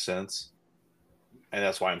perfect sense, and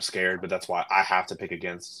that's why I'm scared. But that's why I have to pick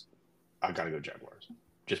against. I got to go Jaguars,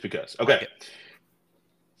 just because. Okay.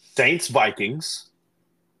 Saints, Vikings.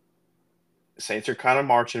 Saints are kind of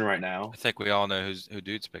marching right now. I think we all know who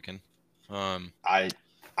dude's picking. I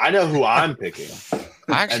know who I'm picking.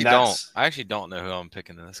 I actually don't know who I'm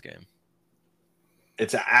picking in this game.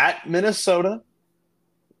 It's at Minnesota.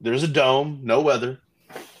 There's a dome, no weather.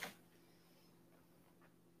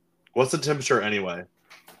 What's the temperature anyway?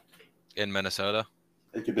 In Minnesota?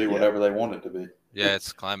 It could be whatever they want it to be. Yeah,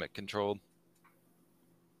 it's climate controlled.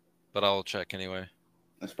 But I'll check anyway.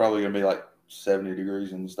 It's probably going to be like 70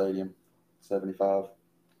 degrees in the stadium. 75.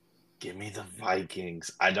 Give me the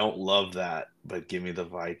Vikings. I don't love that, but give me the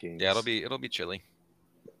Vikings. Yeah, it'll be chilly.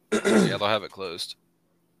 Yeah, they'll have it closed.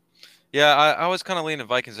 Yeah, I was kind of leaning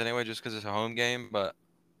Vikings anyway, just because it's a home game. But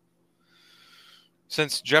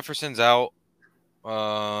since Jefferson's out,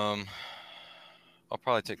 I'll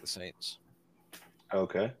probably take the Saints.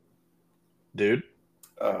 Okay, dude.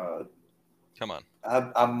 Come on.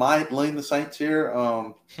 I might lean the Saints here.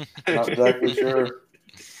 Not exactly sure.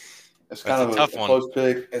 It's kind of a tough close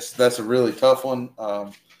pick. That's a really tough one.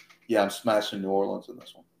 Yeah, I'm smashing New Orleans in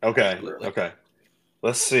this one. Okay. Really. Okay.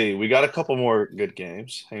 Let's see. We got a couple more good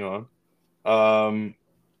games. Hang on.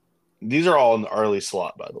 These are all in the early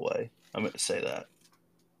slot, by the way. I'm going to say that.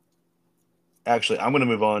 Actually, I'm going to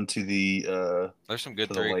move on to the there's some good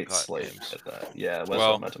to the late slate games. At that. Yeah, that's what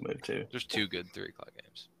I'm about to move to. There's 2 good 3 o'clock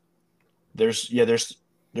games. There's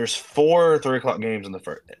 4 3 o'clock games in the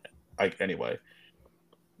first. Anyway.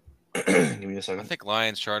 Give me a second. I think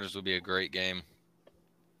Lions Chargers would be a great game.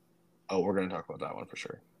 Oh, we're going to talk about that one for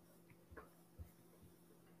sure.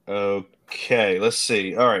 Okay, let's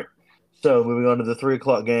see. All right. So moving on to the 3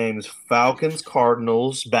 o'clock games: Falcons,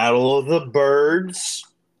 Cardinals, Battle of the Birds.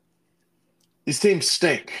 These teams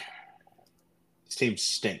stink.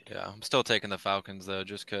 Yeah, I'm still taking the Falcons though,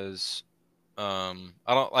 just because. I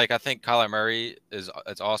think Kyler Murray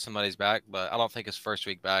it's awesome that he's back, but I don't think his first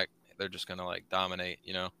week back they're just gonna dominate,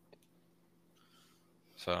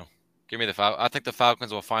 So, give me the Falcons. I think the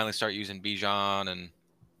Falcons will finally start using Bijan, and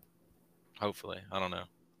hopefully, I don't know.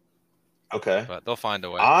 Okay, but they'll find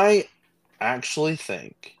a way. I actually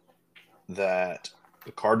think that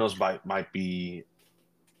the Cardinals might be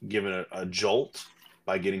given a jolt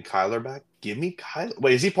by getting Kyler back. Give me Kyler.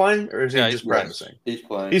 Wait, is he playing or is he Yeah, just he's practicing? He's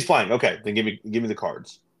playing. He's playing. Okay, then give me the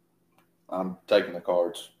Cards. I'm taking the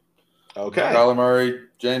Cards. Okay. Kyler Murray,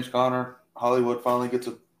 James Conner, Hollywood finally gets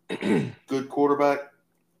a good quarterback.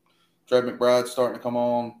 Trey McBride's starting to come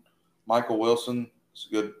on. Michael Wilson is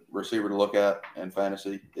a good receiver to look at in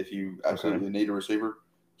fantasy if you absolutely need a receiver.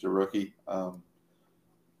 He's a rookie.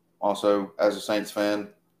 Also, as a Saints fan,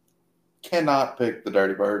 cannot pick the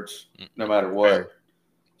Dirty Birds no matter what. Fair.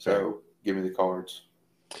 So give me the Cards.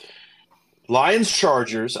 Lions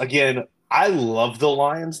Chargers. Again, I love the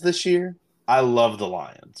Lions this year. I love the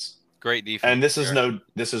Lions. Great defense. And this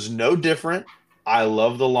is no different. I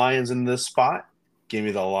love the Lions in this spot. Give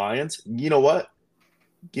me the Lions. You know what?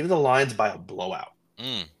 Give me the Lions by a blowout.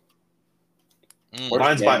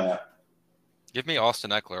 Lions by. Give me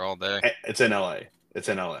Austin Eckler all day. It's in LA.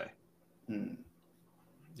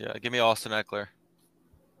 Yeah, give me Austin Eckler.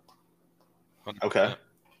 100%. Okay.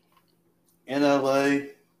 In LA,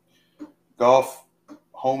 golf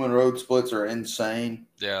home and road splits are insane.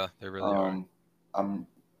 Yeah, they really are. I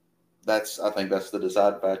think that's the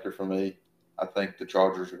deciding factor for me. I think the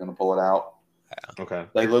Chargers are going to pull it out. Yeah. Okay.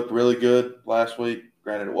 They looked really good last week.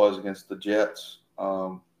 Granted, it was against the Jets.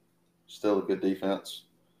 Still a good defense.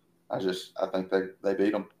 I think they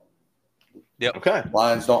beat them. Yep. Okay.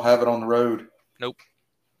 Lions don't have it on the road. Nope.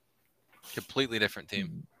 Completely different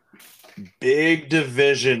team. Big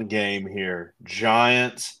division game here.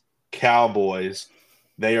 Giants, Cowboys.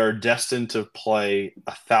 They are destined to play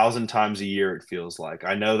 1,000 times a year, it feels like.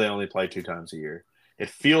 I know they only play 2 times a year. It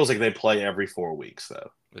feels like they play every 4 weeks,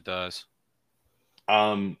 though. It does.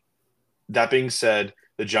 That being said,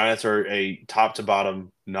 the Giants are a top to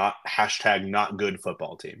bottom, not good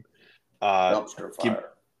football team. Dumpster fire.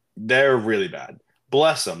 They're really bad.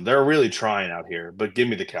 Bless them. They're really trying out here, but give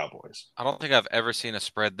me the Cowboys. I don't think I've ever seen a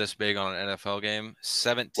spread this big on an NFL game.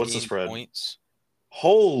 17 What's the spread? points.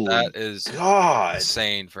 Holy that is God.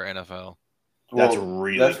 Insane for NFL. That's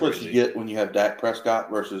That's crazy. what you get when you have Dak Prescott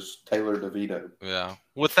versus Taylor DeVito. Yeah.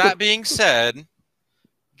 With that being said,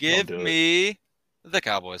 give me the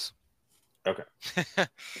Cowboys. Okay.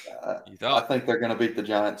 I think they're going to beat the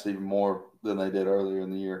Giants even more than they did earlier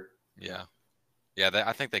in the year. Yeah. Yeah,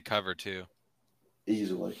 I think they cover too.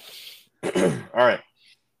 Easily. All right.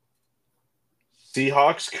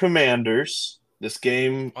 Seahawks Commanders. This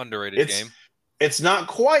game. Underrated game. It's not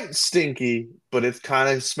quite stinky, but it's kind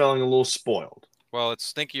of smelling a little spoiled. Well,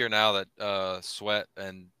 it's stinkier now that Sweat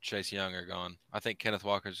and Chase Young are gone. I think Kenneth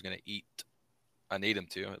Walker's going to eat. I need him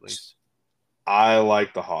to, at least. I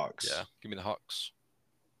like the Hawks. Yeah, give me the Hawks.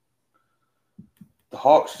 The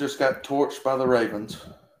Hawks just got torched by the Ravens.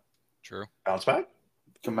 True. Bounce back.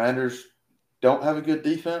 Commanders don't have a good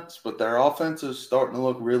defense, but their offense is starting to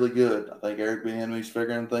look really good. I think Eric Bieniemy's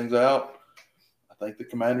figuring things out. I think the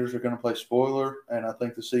Commanders are going to play spoiler, and I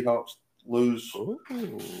think the Seahawks lose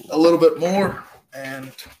a little bit more.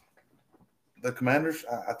 And the Commanders,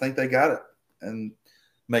 I think they got it, and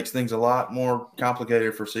makes things a lot more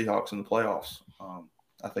complicated for Seahawks in the playoffs.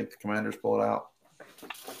 I think the Commanders pull it out.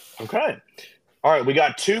 Okay. All right, we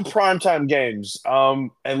got 2 primetime games.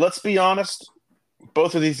 And let's be honest,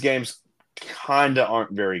 both of these games kind of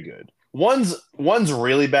aren't very good. One's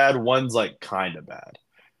really bad, one's like kind of bad.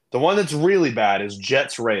 The one that's really bad is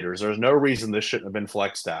Jets Raiders. There's no reason this shouldn't have been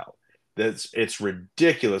flexed out. It's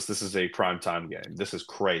ridiculous. This is a primetime game. This is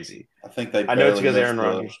crazy. I think they. I know it's because Aaron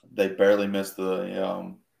Rodgers. They barely missed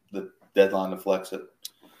the deadline to flex it.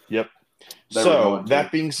 Yep. So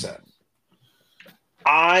that being said,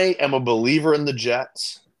 I am a believer in the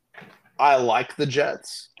Jets. I like the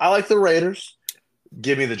Jets. I like the Raiders.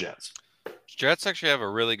 Give me the Jets. Jets actually have a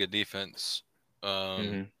really good defense.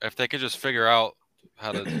 If they could just figure out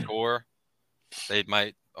how to score, they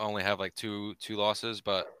might only have like two losses.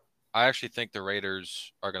 But I actually think the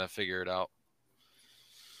Raiders are going to figure it out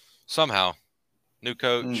somehow. New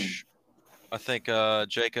coach. I think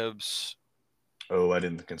Jacobs. Oh, I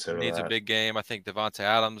didn't consider needs that. A big game. I think Devontae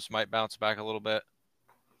Adams might bounce back a little bit.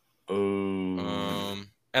 Oh.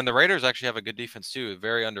 And the Raiders actually have a good defense too.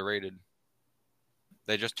 Very underrated.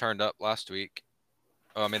 They just turned up last week.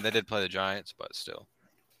 Oh, I mean, they did play the Giants, but still.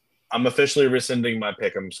 I'm officially rescinding my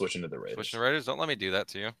pick. I'm switching to the Raiders. Switching to the Raiders? Don't let me do that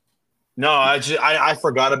to you. No, I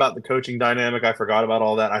forgot about the coaching dynamic. I forgot about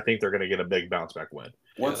all that. I think they're going to get a big bounce back win.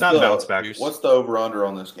 What's not bounce back. What's the over-under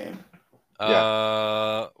on this game?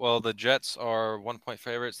 Well, the Jets are 1-point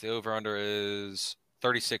favorites. The over-under is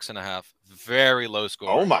 36.5. Very low score.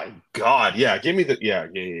 Oh my God! Yeah, give me the yeah.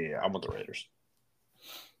 I want the Raiders.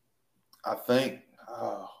 I think.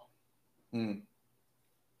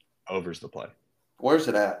 Over's the play. Where's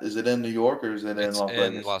it at? Is it in New York or is it in It's Las in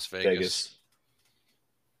Vegas? Las Vegas.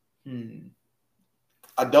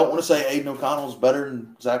 I don't want to say Aiden O'Connell's better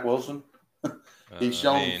than Zach Wilson. He's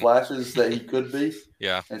shown flashes that he could be.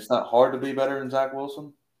 Yeah. And it's not hard to be better than Zach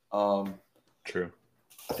Wilson. True.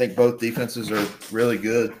 I think both defenses are really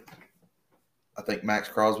good. I think Max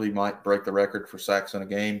Crosby might break the record for sacks in a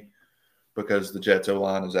game because the Jets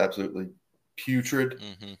O-line is absolutely putrid.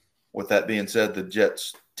 Mm-hmm. With that being said, the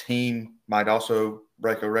Jets team might also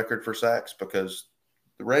break a record for sacks because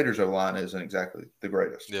the Raiders O-line isn't exactly the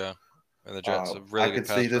greatest. Yeah. And the Jets have really I good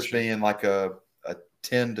could see this rushing. being like a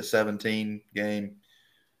 10-17 game.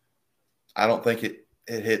 I don't think it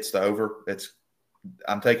hits the over.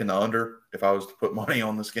 I'm taking the under if I was to put money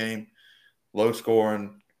on this game. Low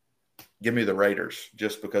scoring. Give me the Raiders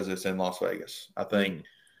just because it's in Las Vegas. I think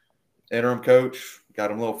interim coach got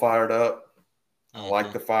him a little fired up. I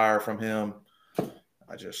like the fire from him.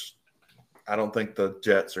 I don't think the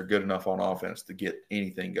Jets are good enough on offense to get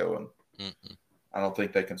anything going. Mm-mm. I don't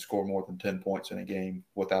think they can score more than 10 points in a game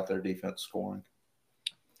without their defense scoring.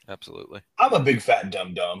 Absolutely. I'm a big fat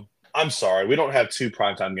dum-dum. I'm sorry. We don't have 2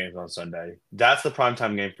 primetime games on Sunday. That's the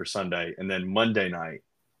primetime game for Sunday. And then Monday night,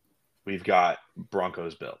 we've got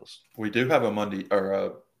Broncos-Bills. We do have a Monday or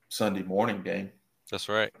a Sunday morning game. That's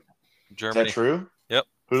right. Germany. Is that true? Yep.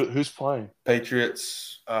 Who's playing?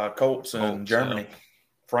 Patriots, Colts, and Germany. Yeah.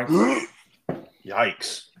 Frankfurt.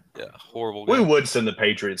 Yikes. Yeah, horrible We game. would send the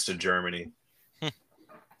Patriots to Germany.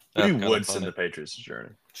 We would send the Patriots to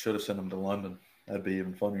Germany. Should have sent them to London. That'd be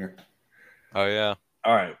even funnier. Oh, yeah.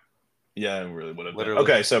 All right. Yeah, it really would have been. Literally.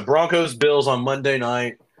 Okay, so Broncos-Bills on Monday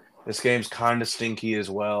night. This game's kind of stinky as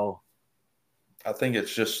well. I think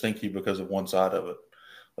it's just stinky because of one side of it.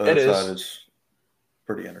 The It other is. side is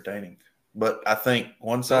pretty entertaining. But I think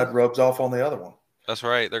one side rubs off on the other one. That's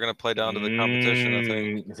right. They're going to play down to the competition, I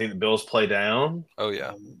think. You think the Bills play down? Oh,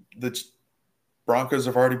 yeah. The Broncos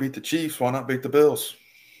have already beat the Chiefs. Why not beat the Bills?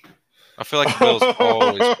 I feel like the Bills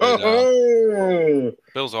always play down.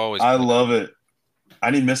 Bills always I play love down. it.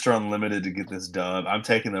 I need Mr. Unlimited to get this done. I'm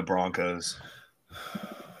taking the Broncos.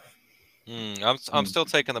 I'm still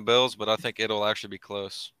taking the Bills, but I think it'll actually be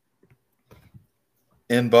close.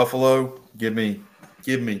 In Buffalo, give me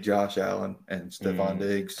Josh Allen and Stephon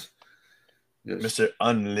Diggs. Just Mr.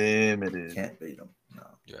 Unlimited. can't beat them. No.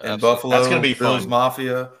 Yeah, In absolutely. Buffalo, That's gonna be Bills fun.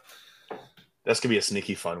 Mafia. That's going to be a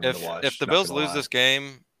sneaky fun one to watch. If the not Bills gonna lose lie. this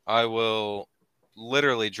game, I will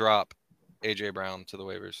literally drop A.J. Brown to the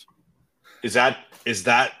waivers. Is that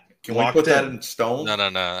Can we locked put that in? in stone? No.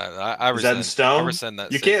 I Is that in rescind. stone? I rescind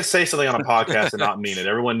that. You statement. can't say something on a podcast and not mean it.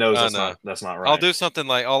 Everyone knows No. that's not right. I'll do something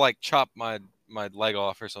like I'll chop my leg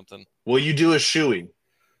off or something. Will you do a shoey?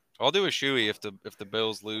 I'll do a shoey if the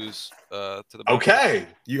Bills lose to the Broncos. Okay.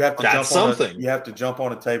 You have to That's jump something. you have to jump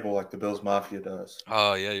on a table like the Bills Mafia does.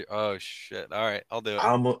 Oh yeah. Oh shit. All right, I'll do it.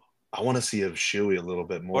 I want to see a shoey a little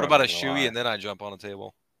bit more. What about a I'm not gonna lie. shoey and then I jump on a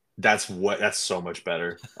table? That's so much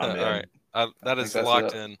better. All right. That is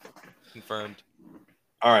locked in. Confirmed.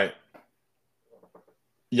 All right.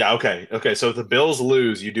 Yeah, okay. Okay, so if the Bills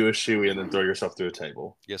lose, you do a shoey and then throw yourself through a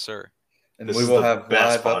table. Yes, sir. And This we is will the have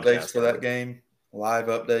best live updates podcast for that ever. game. Live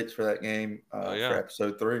updates for that game yeah. for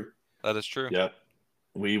episode 3. That is true. Yep.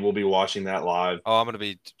 We will be watching that live. Oh, I'm gonna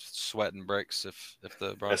be sweating bricks if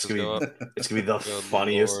the Broncos go up. It's gonna be the Good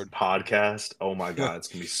funniest Lord. podcast. Oh my god, it's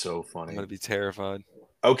gonna be so I'm funny. gonna be terrified.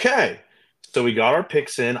 Okay, so we got our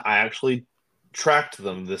picks in. I actually tracked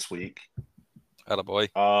them this week. Attaboy.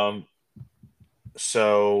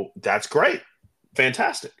 So that's great,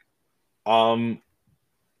 fantastic.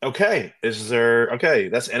 Okay,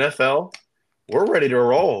 that's NFL. We're ready to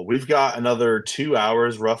roll. We've got another 2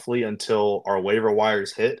 hours roughly until our waiver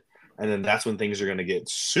wires hit, and then that's when things are going to get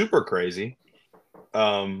super crazy.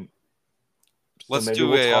 So Let's maybe do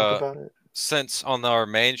we'll talk about it. Since on our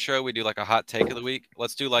main show we do like a hot take of the week.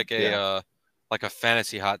 Let's do like a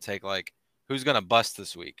fantasy hot take. Like who's gonna bust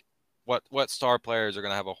this week? What star players are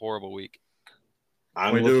gonna have a horrible week?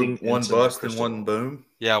 I'm we do looking one into the bust and crystal one ball. boom.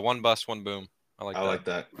 Yeah, one bust, one boom. I like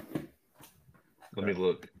that. Let me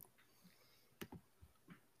look.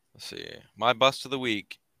 Let's see. My bust of the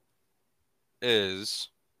week is.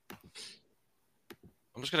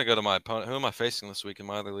 I'm just gonna go to my opponent. Who am I facing this week in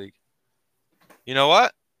my other league? You know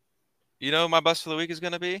what? You know who my bust of the week is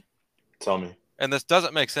gonna be? Tell me. And this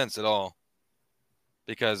doesn't make sense at all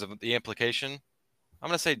because of the implication. I'm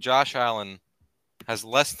gonna say Josh Allen has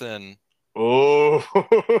less than Oh,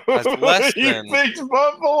 Has less you than picked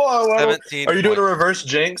Buffalo. 17. Are you doing a points. reverse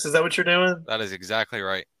jinx? Is that what you're doing? That is exactly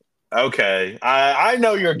right. Okay, I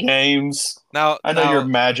know your games. Now I know your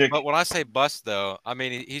magic. But when I say bust, though, I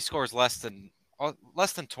mean he scores less than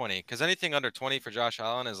less than 20, because anything under 20 for Josh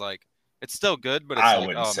Allen is like it's still good, but it's I like,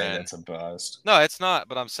 wouldn't oh say man, that's a bust. no, it's not.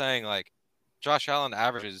 But I'm saying like Josh Allen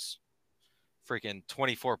averages freaking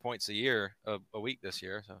 24 points a week this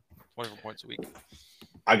year, so 24 points a week.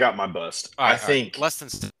 I got my bust. All right, I think less than.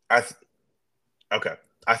 okay.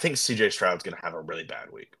 I think CJ Stroud's gonna have a really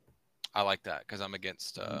bad week. I like that because I'm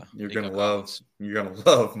against. You're Nico gonna Collins.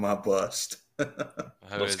 love my bust. Who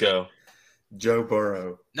Let's is go. it? Joe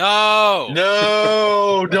Burrow. No.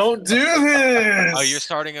 No, don't do this. Oh, you're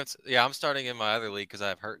starting it. Yeah, I'm starting in my other league because I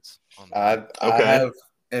have Hurts. I Okay. have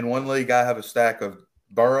in one league I have a stack of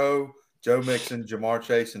Burrow, Joe Mixon, Jamar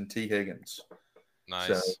Chase, and T. Higgins. Nice.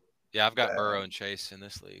 So, yeah, I've got Burrow and Chase in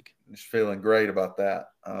this league. Just feeling great about that.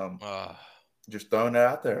 Just throwing it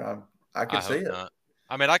out there. I can see it. Not.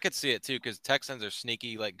 I mean, I could see it too because Texans are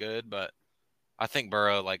sneaky, like good, but I think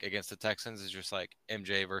Burrow, like against the Texans, is just like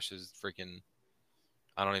MJ versus freaking,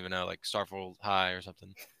 I don't even know, like Starfield High or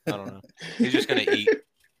something. I don't know. He's just gonna eat.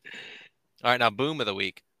 All right, now boom of the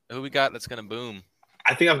week. Who we got that's gonna boom?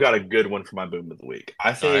 I think I've got a good one for my boom of the week.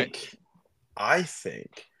 I think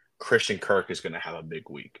Christian Kirk is gonna have a big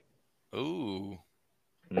week. Ooh.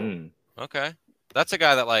 Mm. Okay. That's a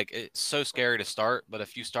guy that like it's so scary to start, but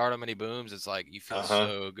if you start him and he booms, it's like you feel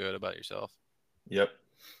so good about yourself. Yep.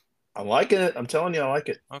 I'm liking it. I'm telling you, I like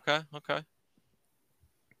it. Okay.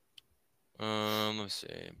 Let's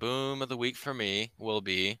see. Boom of the week for me will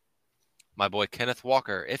be my boy Kenneth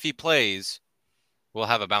Walker. If he plays, we'll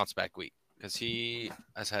have a bounce back week because he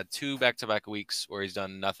has had 2 back-to-back weeks where he's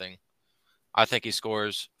done nothing. I think he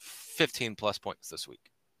scores 15 plus points this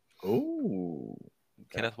week. Ooh.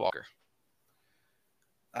 Kenneth Walker.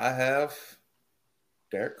 I have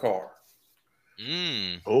Derek Carr.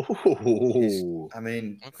 Oh.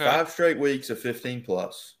 5 straight weeks of 15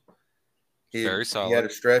 plus. Very solid. He had a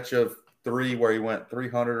stretch of 3 where he went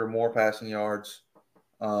 300 or more passing yards.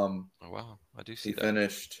 Oh, wow. I do see he that.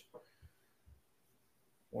 finished.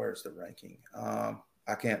 Where's the ranking?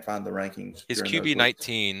 I can't find the rankings. He's QB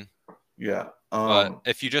 19. Yeah. But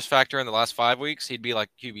if you just factor in the last 5 weeks, he'd be like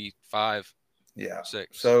QB 5. Yeah.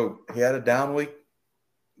 6. So he had a down week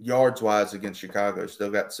yards wise against Chicago. Still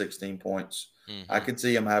got 16 points. Mm-hmm. I could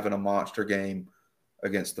see him having a monster game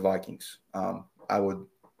against the Vikings. I would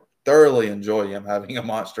thoroughly enjoy him having a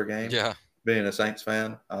monster game. Yeah. Being a Saints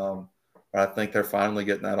fan. But I think they're finally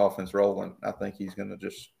getting that offense rolling. I think he's going to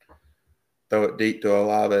just throw it deep to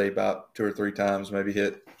Olave about 2 or 3 times, maybe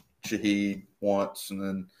hit Shaheed once, and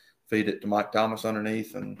then feed it to Mike Thomas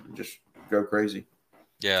underneath and just go crazy.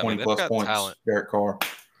 Yeah, 20 plus points, talent. Derek Carr.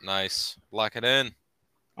 Nice. Lock it in.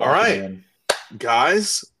 All right,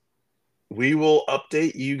 guys. We will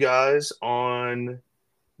update you guys on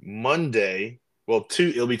Monday. Well,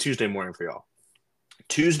 it'll be Tuesday morning for y'all.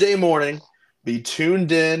 Tuesday morning, be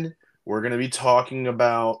tuned in. We're going to be talking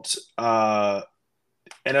about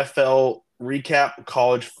NFL recap,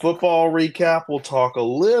 college football recap. We'll talk a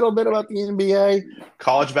little bit about the NBA.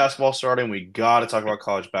 College basketball starting. We got to talk about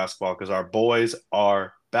college basketball because our boys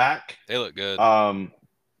are back. They look good.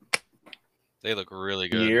 They look really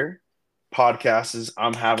good. Year podcast is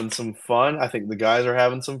I'm having some fun. I think the guys are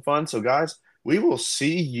having some fun. So, guys, we will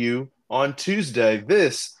see you on Tuesday.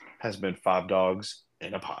 This has been 5 Dogs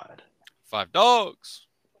in a Pod. 5 Dogs.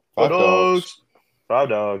 5 Dogs. 5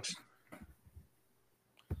 Dogs.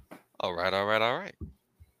 All right.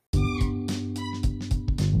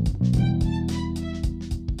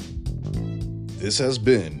 This has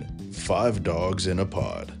been 5 Dogs in a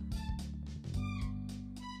Pod.